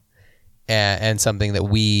cool and something that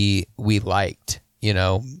we liked, you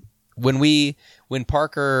know. When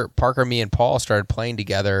Parker, me and Paul started playing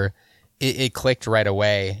together, it clicked right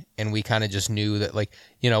away, and we kind of just knew that, like,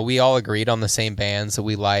 you know, we all agreed on the same bands that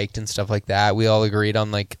we liked and stuff like that. We all agreed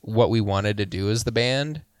on like what we wanted to do as the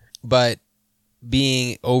band, but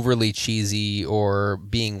being overly cheesy or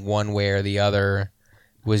being one way or the other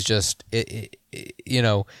was just you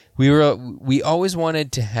know, we always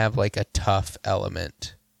wanted to have like a tough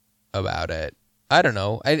element about it. I don't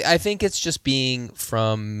know. I think it's just being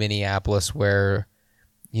from Minneapolis, where,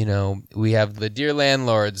 you know, we have the Dear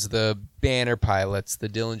Landlords, the Banner Pilots, the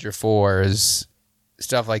Dillinger Fours,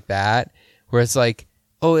 stuff like that, where it's like,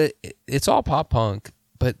 oh, it's all pop punk,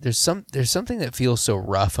 but there's something that feels so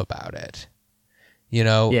rough about it, you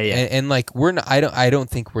know. Yeah. And like I don't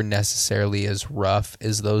think we're necessarily as rough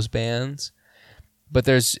as those bands, but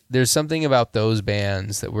there's something about those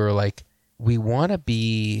bands that we're like, we want to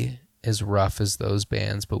be as rough as those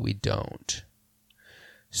bands, but we don't.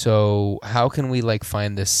 So how can we like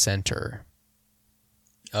find this center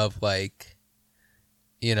of like,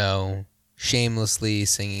 you know, shamelessly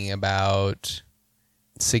singing about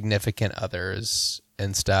significant others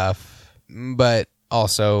and stuff, but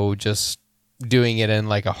also just doing it in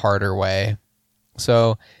like a harder way.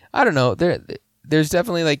 So I don't know. There's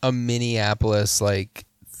definitely like a Minneapolis like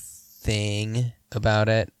thing about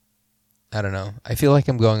it. I don't know. I feel like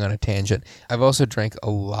I'm going on a tangent. I've also drank a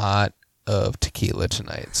lot of tequila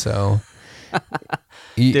tonight, so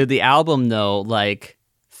Dude, the album though, like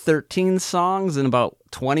 13 songs in about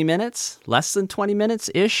 20 minutes, less than 20 minutes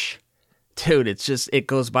ish. Dude, it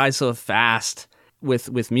goes by so fast.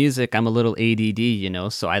 With music, I'm a little ADD, you know,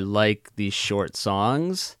 so I like these short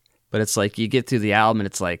songs, but it's like you get through the album and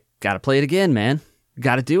it's like, gotta play it again, man.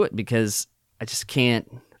 Gotta do it, because I just can't.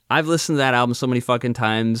 I've listened to that album so many fucking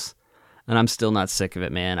times, and I'm still not sick of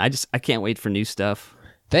it, man. I can't wait for new stuff.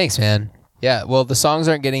 Thanks, man. Yeah, well, the songs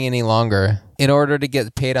aren't getting any longer. In order to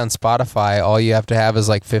get paid on Spotify, all you have to have is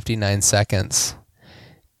like 59 seconds.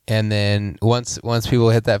 And then once people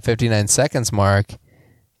hit that 59 seconds mark,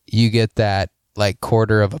 you get that like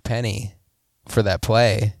quarter of a penny for that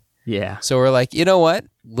play. Yeah. So we're like, you know what?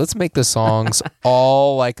 Let's make the songs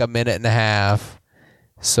all like a minute and a half.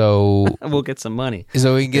 So we'll get some money.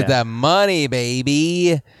 So we can get that money,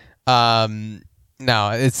 baby.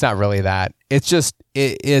 No, it's not really that. It's just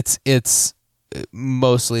it's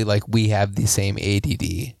mostly like we have the same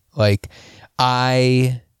ADD. Like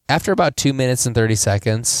after about 2 minutes and 30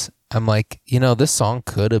 seconds, I'm like, you know, this song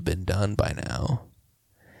could have been done by now.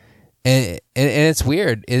 And it's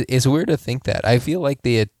weird. It's weird to think that. I feel like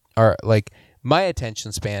they are like, my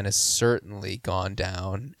attention span has certainly gone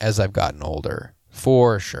down as I've gotten older,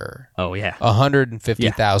 for sure. Oh yeah,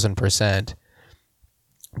 150,000%.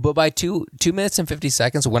 But by 2 minutes and 50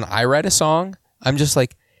 seconds, when I write a song, I'm just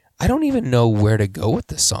like, I don't even know where to go with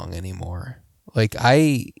this song anymore. Like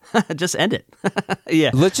just end it.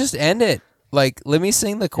 Yeah, let's just end it. Like, let me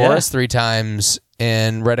sing the chorus 3 times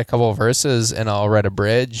and write a couple of verses, and I'll write a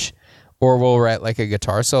bridge, or we'll write like a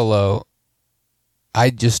guitar solo.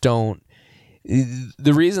 I just don't.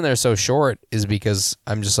 The reason they're so short is because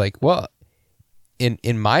I'm just like, well,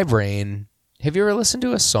 in my brain, have you ever listened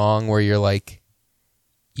to a song where you're like,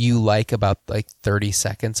 you like about like 30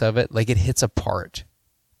 seconds of it? Like, it hits a part,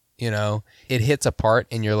 you know, it hits a part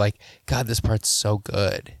and you're like, God, this part's so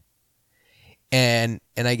good. And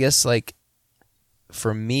I guess like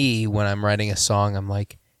for me, when I'm writing a song, I'm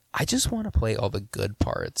like, I just want to play all the good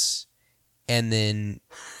parts. And then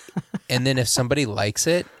if somebody likes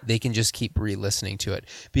it, they can just keep re-listening to it.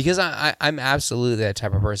 Because I'm absolutely that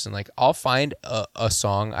type of person. Like, I'll find a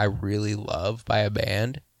song I really love by a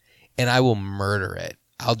band, and I will murder it.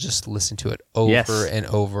 I'll just listen to it over and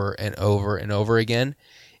over and over and over again.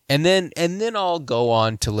 And then I'll go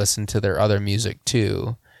on to listen to their other music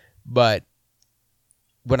too. But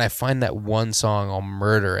when I find that one song, I'll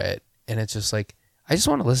murder it. And it's just like, I just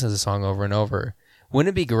want to listen to the song over and over. Wouldn't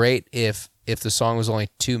it be great if the song was only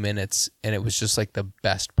 2 minutes and it was just like the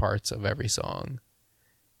best parts of every song,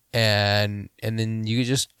 and then you could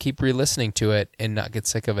just keep re-listening to it and not get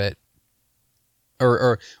sick of it,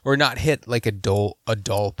 or not hit like a dull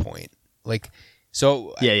point, like.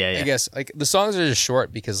 So yeah. I guess like the songs are just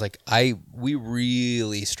short because like we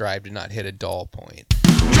really strive to not hit a dull point.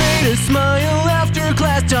 Trade a smile after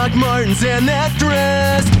class, Doc Martens and that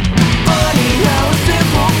dress. Funny how a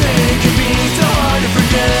simple thing can be so hard to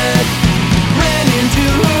forget. Ran into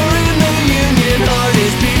her in the Union, heart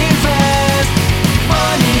is beating fast.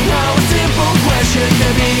 Funny how a simple question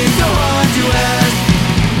can be so hard to ask.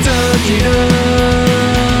 Tuck it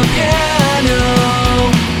up, yeah I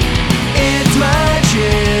know. It's my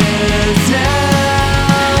chance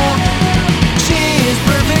now. She is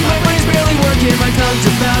perfect, my brain's barely working, my tongue's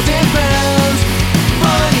 1,000 pounds.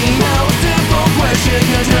 Funny how a simple question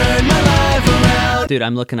can turn my life around. Dude,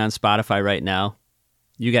 I'm looking on Spotify right now.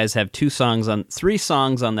 You guys have 3 songs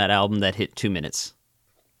on that album that hit 2 minutes.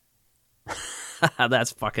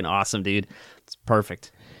 That's fucking awesome, dude. It's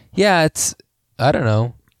perfect. Yeah, I don't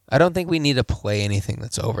know. I don't think we need to play anything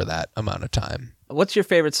that's over that amount of time. What's your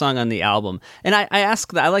favorite song on the album? And I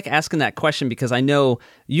like asking that question because I know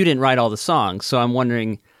you didn't write all the songs, so I'm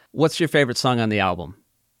wondering, what's your favorite song on the album?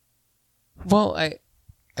 Well, I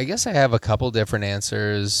guess I have a couple different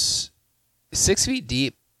answers. 6 Feet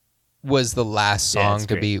Deep was the last song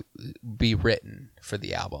to be written for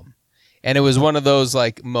the album. And it was one of those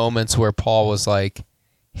like moments where Paul was like,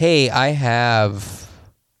 "Hey, I have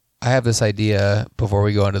this idea before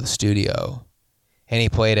we go into the studio." And he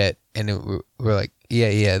played it, and we're like,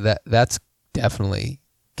 yeah, that's definitely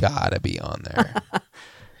gotta be on there.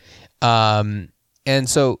 And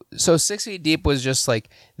so 6 Feet Deep was just like,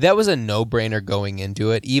 that was a no-brainer going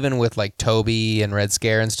into it, even with like Toby and Red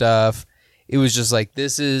Scare and stuff. It was just like,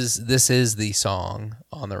 this is the song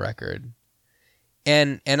on the record.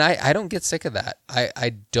 And I don't get sick of that.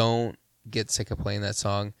 I don't get sick of playing that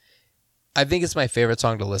song. I think it's my favorite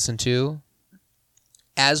song to listen to.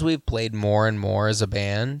 As we've played more and more as a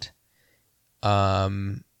band,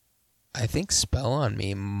 I think Spell on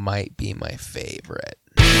Me might be my favorite.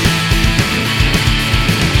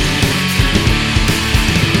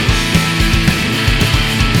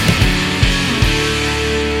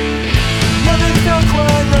 Never felt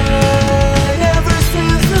quite right ever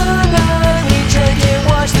since the night we drank and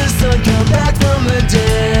watched the sun come back from the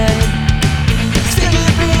dead. Think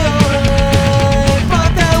it'd be alright,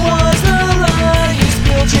 but that was the lie. You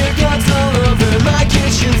spilled your guts all over my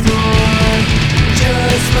kitchen floor.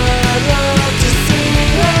 Just my luck to see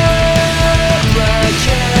her, black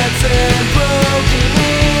cats and broken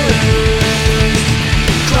mirrors.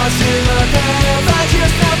 Crossing my path, I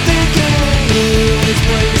can't stop thinking of you. It's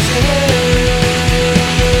places.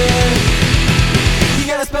 You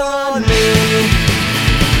got a spell on me.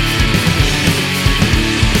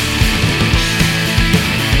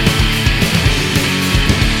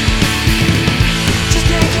 Just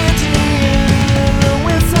can't get to you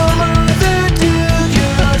with some other dude.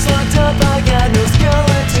 Your heart's locked up, I got no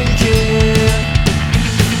skeleton kid.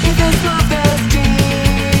 If it's love that's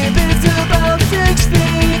deep, it's about 6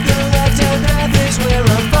 feet. The left-hand path is where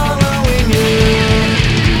I'm following you.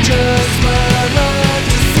 Just my luck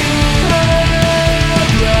to see her,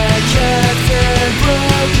 black cats and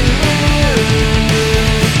broken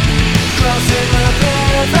mirrors. Crossing my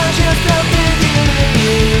path, I can't stop thinking of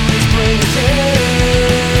you. It's plain to see.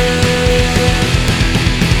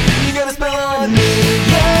 You got a spell on me,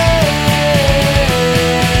 yeah.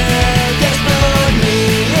 Got a spell on me,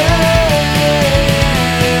 yeah.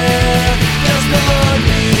 Got a spell on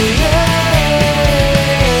me, yeah.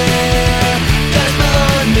 Got a spell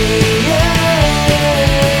on me, yeah.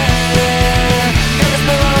 Got a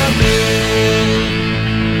spell on me.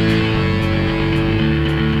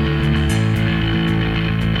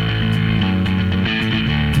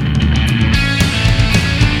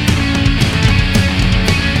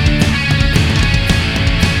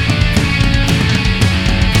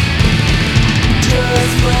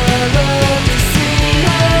 Just my love to see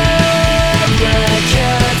her, black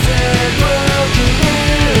cats and broken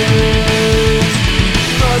mirrors.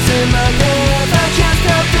 Crossing my path, I can't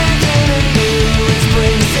stop thinking of you. It's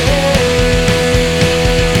plain to see.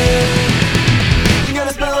 You got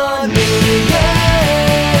a spell on me, yeah.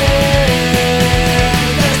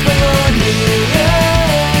 Got a spell on me, yeah.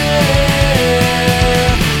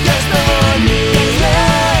 Got a spell on me, yeah.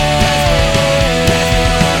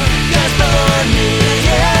 Got a spell on me,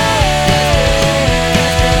 yeah.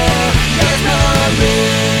 Got a spell on me.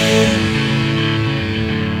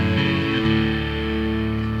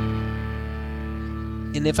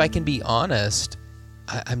 And if I can be honest,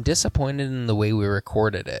 I'm disappointed in the way we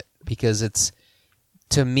recorded it, because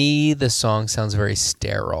to me, the song sounds very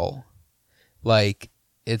sterile. Like,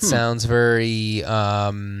 it sounds very,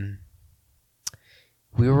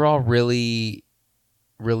 we were all really,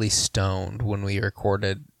 really stoned when we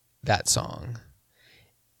recorded that song.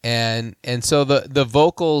 And so the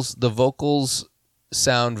vocals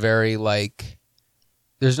sound very like,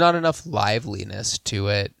 there's not enough liveliness to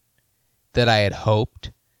it that I had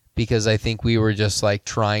hoped, because I think we were just like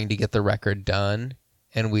trying to get the record done,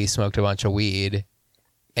 and we smoked a bunch of weed,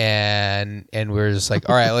 and we were just like,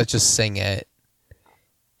 all right, let's just sing it.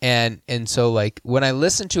 And so like when I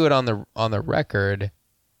listened to it on the record,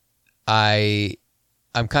 I'm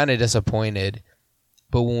kind of disappointed,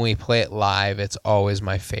 but when we play it live, it's always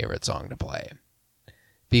my favorite song to play,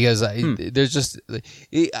 because there's just,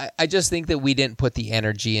 I just think that we didn't put the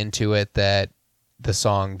energy into it that the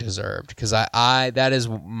song deserved, because I that is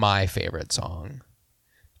my favorite song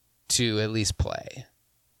to at least play.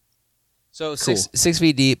 So cool. Six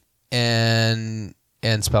Feet Deep and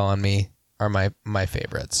Spell on Me are my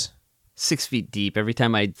favorites. 6 Feet Deep. Every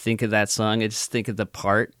time I think of that song, I just think of the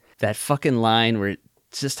part, that fucking line where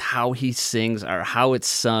just how he sings, or how it's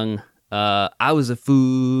sung. I was a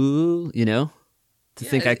fool, to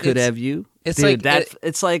think I could have you. It's dude, like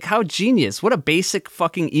it's like, how genius! What a basic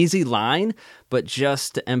fucking easy line, but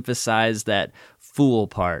just to emphasize that fool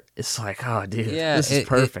part, it's like, oh, dude, this is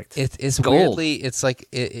perfect. It's gold. Weirdly, it's like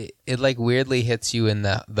it like weirdly hits you in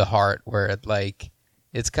the heart, where it like,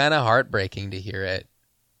 it's kind of heartbreaking to hear it,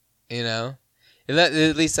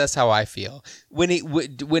 At least that's how I feel.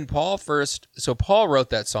 When Paul Paul wrote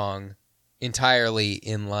that song entirely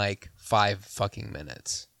in like 5 fucking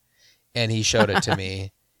minutes, and he showed it to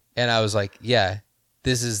me, and I was like, yeah,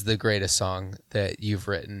 this is the greatest song that you've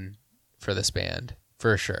written for this band,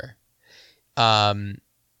 for sure. But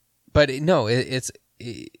no, it's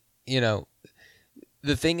the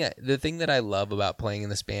thing that I love about playing in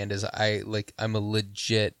this band is I'm a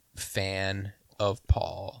legit fan of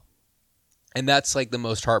Paul. And that's like the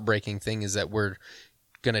most heartbreaking thing, is that we're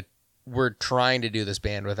trying to do this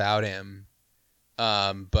band without him.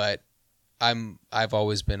 But I've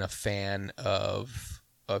always been a fan of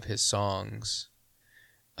his songs.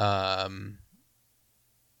 But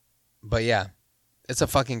yeah, it's a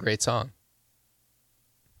fucking great song.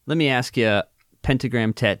 Let me ask you,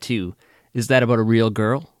 Pentagram Tattoo, is that about a real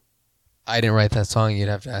girl? I didn't write that song. You'd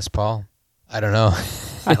have to ask Paul. I don't know.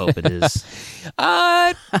 I hope it is.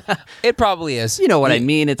 It probably is. You know what I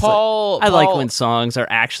mean? It's Paul. I like when songs are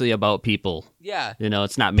actually about people. Yeah.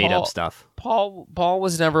 It's not made up stuff. Paul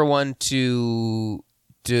was never one to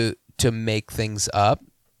make things up.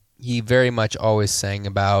 He very much always sang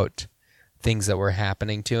about things that were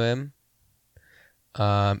happening to him.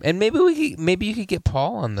 And maybe you could get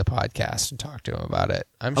Paul on the podcast and talk to him about it.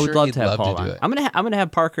 I would love to have Paul on. I'm gonna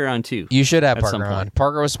have Parker on too. You should have Parker on.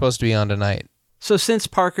 Parker was supposed to be on tonight. So since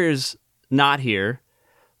Parker's not here,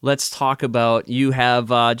 let's talk about, you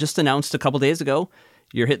have just announced a couple days ago,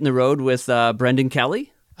 you're hitting the road with Brendan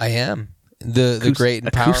Kelly. I am. The great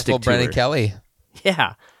and powerful Brendan Kelly.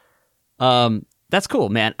 Yeah. That's cool,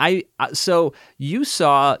 man. So you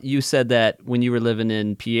said that when you were living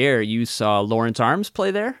in Pierre, you saw Lawrence Arms play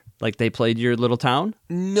there? Like they played your little town?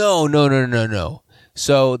 No.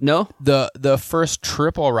 So no? The first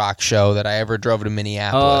Triple Rock show that I ever drove to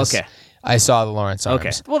Minneapolis. Oh, okay. I saw the Lawrence Arms.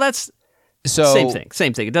 Okay. Well, that's same thing.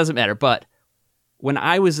 It doesn't matter. But when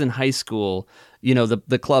I was in high school,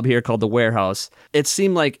 the club here called the Warehouse, it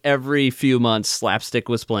seemed like every few months Slapstick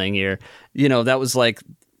was playing here. That was like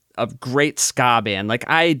a great ska band. Like,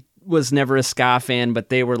 I was never a ska fan, but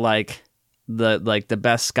they were like the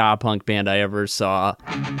best ska punk band I ever saw.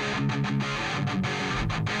 Who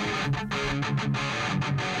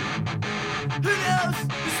knows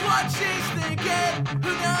just what she's thinking?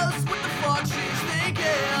 Who knows what the fuck she's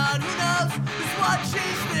thinking? Who knows just what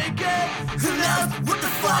she's thinking? Who knows what the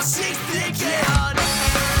fuck she's thinking?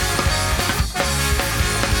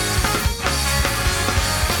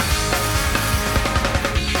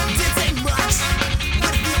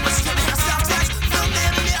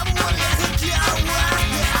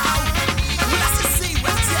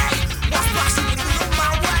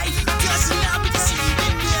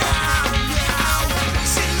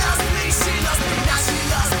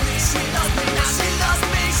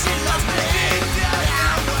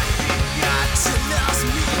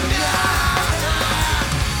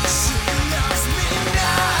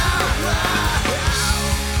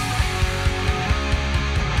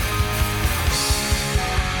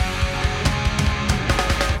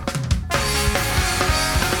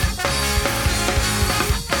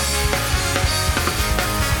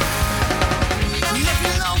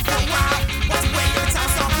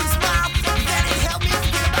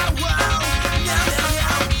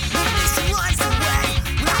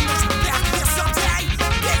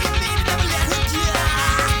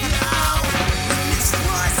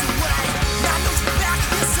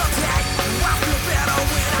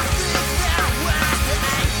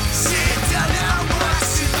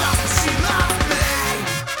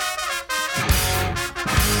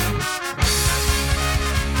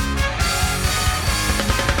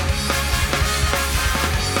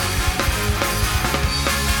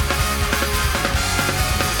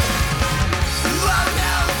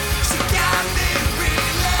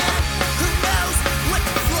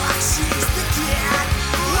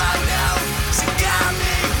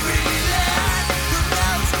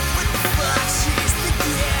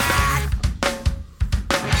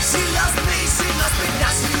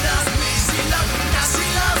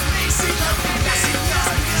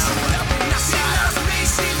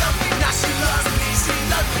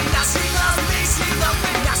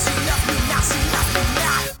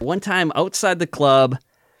 one time outside the club,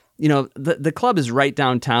 you know, the club is right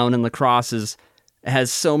downtown, and La Crosse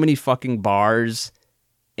has so many fucking bars,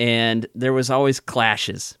 and there was always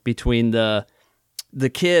clashes between the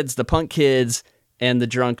kids, the punk kids, and the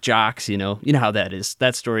drunk jocks. You know how that is.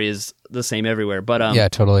 That story is the same everywhere. But yeah,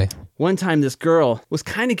 totally. One time, this girl was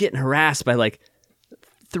kind of getting harassed by like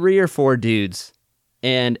 3 or 4 dudes,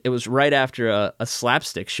 and it was right after a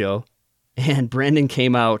slapstick show, and Brendan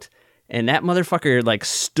came out, and that motherfucker like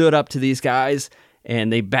stood up to these guys,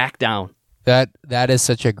 and they backed down. That is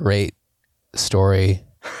such a great story.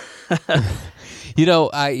 You know,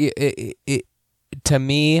 to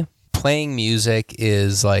me, playing music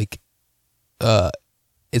is like,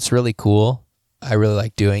 it's really cool. I really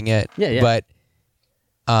like doing it. Yeah. But,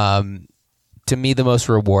 to me, the most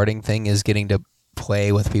rewarding thing is getting to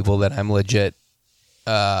play with people that I'm legit,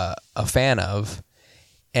 a fan of.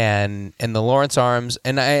 And the Lawrence Arms,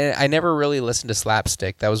 and I never really listened to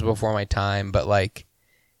Slapstick. That was before my time, but like,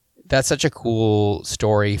 that's such a cool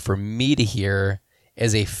story for me to hear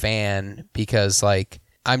as a fan, because like,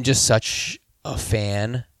 I'm just such a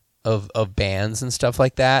fan of bands and stuff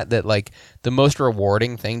like that like the most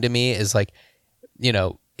rewarding thing to me is like, you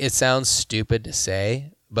know, it sounds stupid to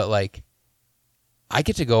say, but like, I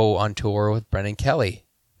get to go on tour with Brendan Kelly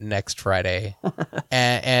next Friday.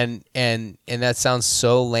 and that sounds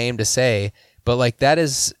so lame to say, but like, that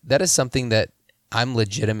is something that I'm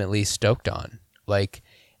legitimately stoked on. Like,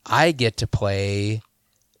 I get to play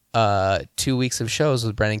 2 weeks of shows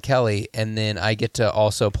with Brendan Kelly, and then I get to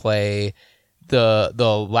also play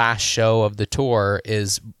the last show of the tour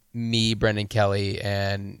is me, Brendan Kelly,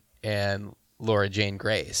 and Laura Jane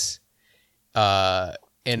Grace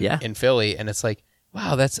in Philly. And it's like,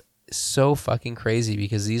 wow, that's so fucking crazy,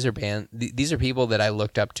 because these are people that I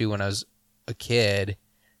looked up to when I was a kid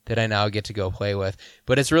that I now get to go play with.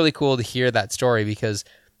 But it's really cool to hear that story, because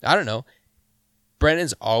I don't know,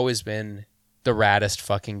 Brendan's always been the raddest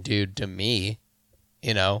fucking dude to me.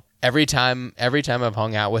 You know, every time I've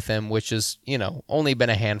hung out with him, which is, you know, only been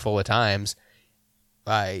a handful of times,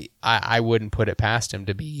 I wouldn't put it past him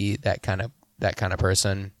to be that kind of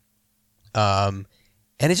person. And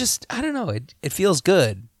it just, I don't know, it feels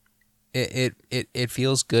good. It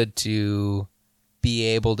feels good to be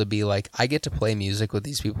able to be like, I get to play music with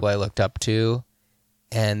these people I looked up to,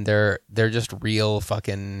 and they're just real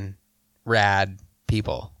fucking rad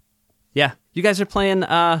people. Yeah, you guys are playing.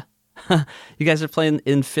 You guys are playing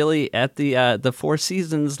in Philly at the Four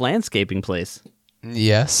Seasons landscaping place.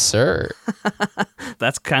 Yes, sir.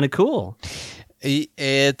 That's kind of cool.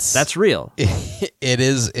 That's real. It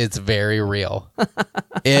is. It's very real.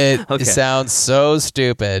 It sounds so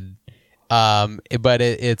stupid, but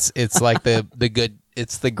it's like the good.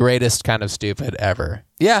 It's the greatest kind of stupid ever.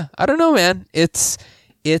 Yeah, I don't know, man. It's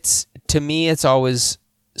to me, it's always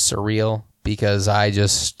surreal, because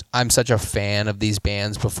I'm such a fan of these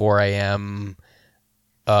bands before I am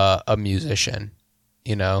a musician,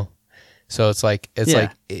 you know? So it's like,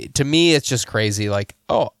 to me, it's just crazy. Like,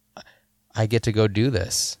 oh, I get to go do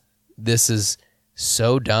this. This is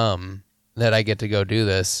so dumb that I get to go do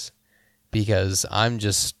this, because I'm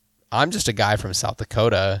just a guy from South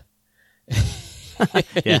Dakota.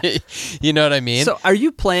 Yeah. You know what I mean? So are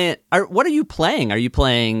you playing? What are you playing? Are you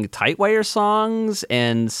playing Tightwire songs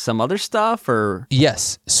and some other stuff, or?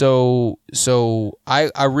 Yes. So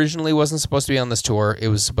I originally wasn't supposed to be on this tour. It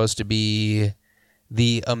was supposed to be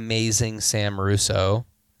the amazing Sam Russo,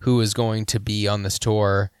 who is going to be on this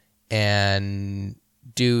tour, and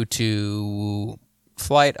due to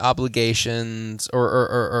flight obligations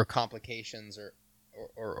or complications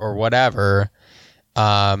or whatever,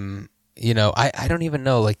 you know, I don't even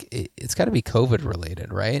know. Like, it's got to be COVID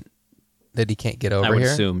related, right? That he can't get over here. I would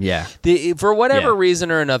assume, yeah. For whatever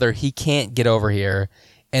reason or another, he can't get over here.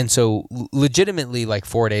 And so, legitimately, like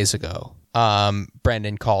 4 days ago,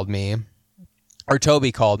 Brendan called me, or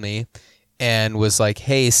Toby called me, and was like,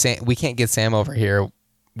 "Hey, Sam, we can't get Sam over here.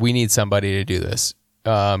 We need somebody to do this.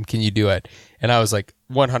 Can you do it?" And I was like,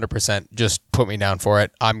 100%, just put me down for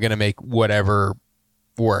it. I'm gonna make whatever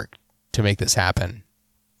work to make this happen.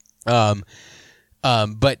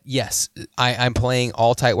 But yes, I'm playing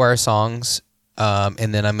all Tightwire songs,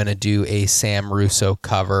 and then I'm going to do a Sam Russo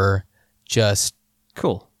cover, just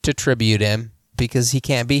cool to tribute him, because he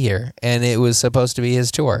can't be here, and it was supposed to be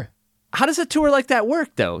his tour. How does a tour like that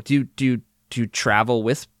work, though? Do you travel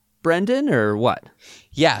with Brendan, or what?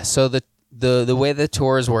 Yeah, so the way the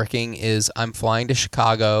tour is working is I'm flying to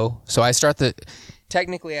Chicago, so I start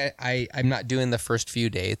technically I'm not doing the first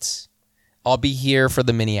few dates. I'll be here for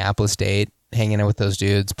the Minneapolis date, hanging out with those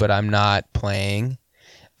dudes, but I'm not playing.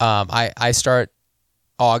 I start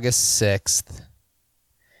August 6th,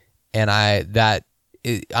 and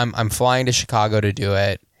I'm flying to Chicago to do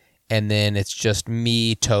it, and then it's just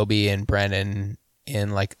me, Toby, and Brennan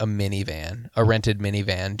in like a rented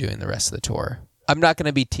minivan doing the rest of the tour. I'm not going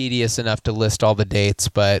to be tedious enough to list all the dates,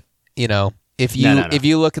 but if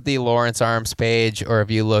you look at the Lawrence Arms page, or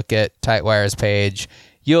if you look at Tightwire's page,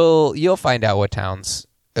 you'll find out what towns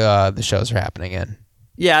the shows are happening in.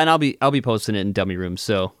 Yeah, and I'll be posting it in Dummy Room.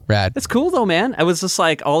 So rad. That's cool though, man. I was just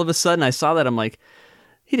like, all of a sudden I saw that, I'm like,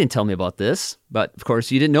 he didn't tell me about this, but of course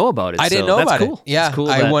you didn't know about it. I didn't know about cool. it. Yeah, cool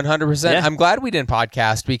I 100%. Yeah. I'm glad we didn't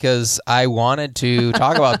podcast, because I wanted to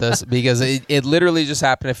talk about this, because it literally just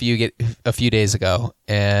happened a few days ago,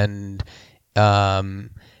 and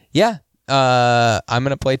I'm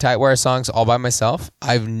gonna play Tightwire songs all by myself.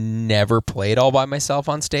 I've never played all by myself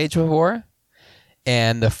on stage before,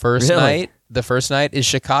 and the first night is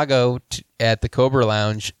Chicago at the Cobra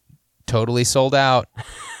Lounge. Totally sold out,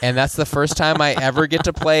 and that's the first time I ever get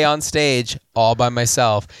to play on stage all by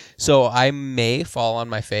myself. So I may fall on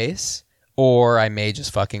my face, or I may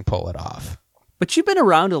just fucking pull it off. But you've been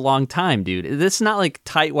around a long time, dude. It's not like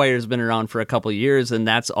Tightwire's been around for a couple of years and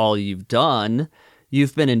that's all you've done.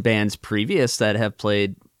 You've been in bands previous that have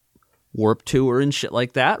played Warped Tour and shit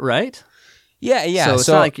like that, right? Yeah. So it's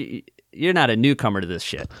not like you're not a newcomer to this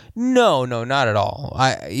shit. No, not at all.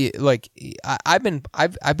 I've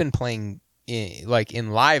been playing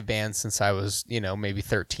in live bands since I was maybe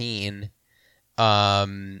 13,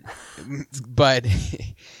 but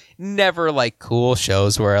never like cool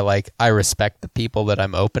shows where like I respect the people that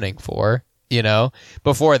I'm opening for.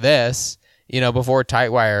 Before this, before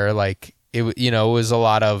Tightwire, like it was a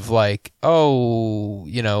lot of like,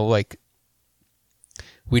 like,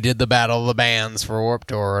 we did the Battle of the Bands for Warped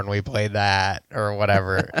Tour and we played that or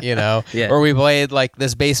whatever, yeah. Or we played like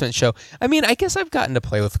this basement show. I mean, I guess I've gotten to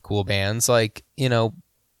play with cool bands. Like, the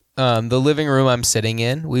living room I'm sitting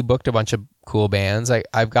in, we booked a bunch of cool bands.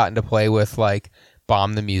 I've gotten to play with like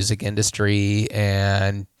Bomb the Music Industry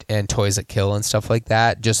and Toys That Kill and stuff like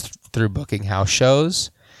that, just through booking house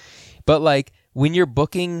shows. But like when you're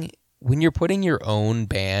putting your own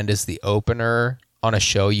band as the opener on a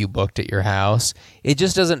show you booked at your house, it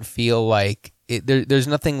just doesn't feel like there's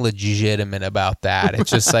nothing legitimate about that.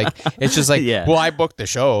 It's just like yeah. Well, I booked the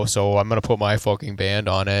show, so I'm gonna put my fucking band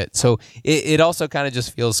on it. So it also kind of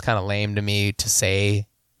just feels kind of lame to me to say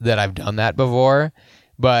that I've done that before.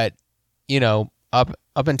 But up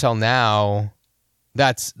until now,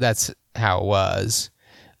 that's how it was.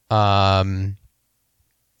 But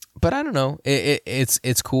I don't know.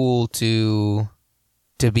 It's cool to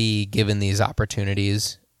be given these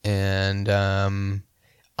opportunities, and I'm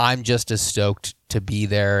just as stoked to be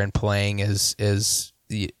there and playing as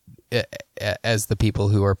the people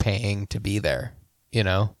who are paying to be there.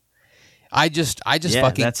 I just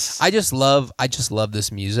love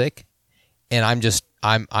this music, and I'm just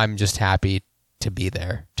happy to be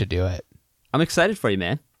there to do it. I'm excited for you,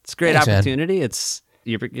 man. It's a great opportunity. Man.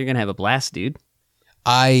 You're gonna have a blast, dude.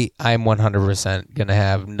 I'm 100% gonna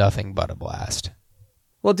have nothing but a blast.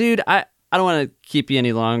 Well, dude, I don't want to keep you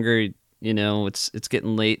any longer. It's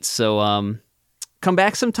getting late, so come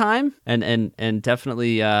back sometime, and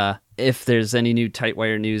definitely if there's any new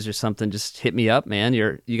Tightwire news or something, just hit me up, man.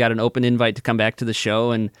 You got an open invite to come back to the show,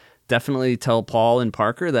 and definitely tell Paul and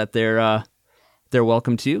Parker that they're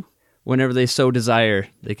welcome to whenever they so desire.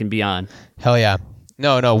 They can be on. Hell yeah!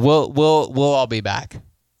 No, we'll all be back.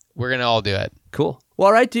 We're gonna all do it. Cool. Well,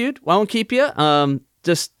 all right, dude. Well, I won't keep you.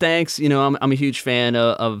 Just thanks. I'm a huge fan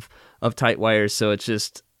of Tightwire, so it's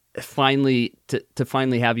just finally to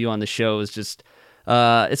finally have you on the show is just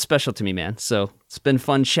it's special to me, man. So it's been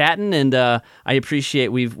fun chatting, and I appreciate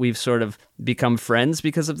we've sort of become friends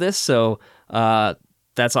because of this. So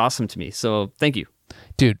that's awesome to me. So thank you,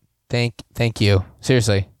 dude. Thank you.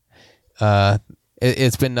 Seriously,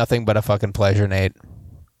 it's been nothing but a fucking pleasure, Nate.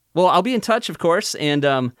 Well, I'll be in touch, of course,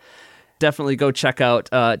 and definitely go check out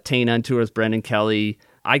Tane on tour with Brendan Kelly.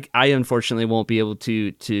 I unfortunately won't be able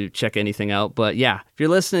to check anything out, but yeah, if you're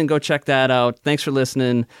listening, go check that out. Thanks for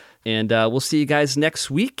listening, and we'll see you guys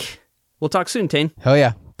next week. We'll talk soon, Tane. Hell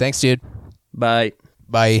yeah. Thanks, dude. Bye.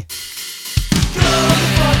 Bye.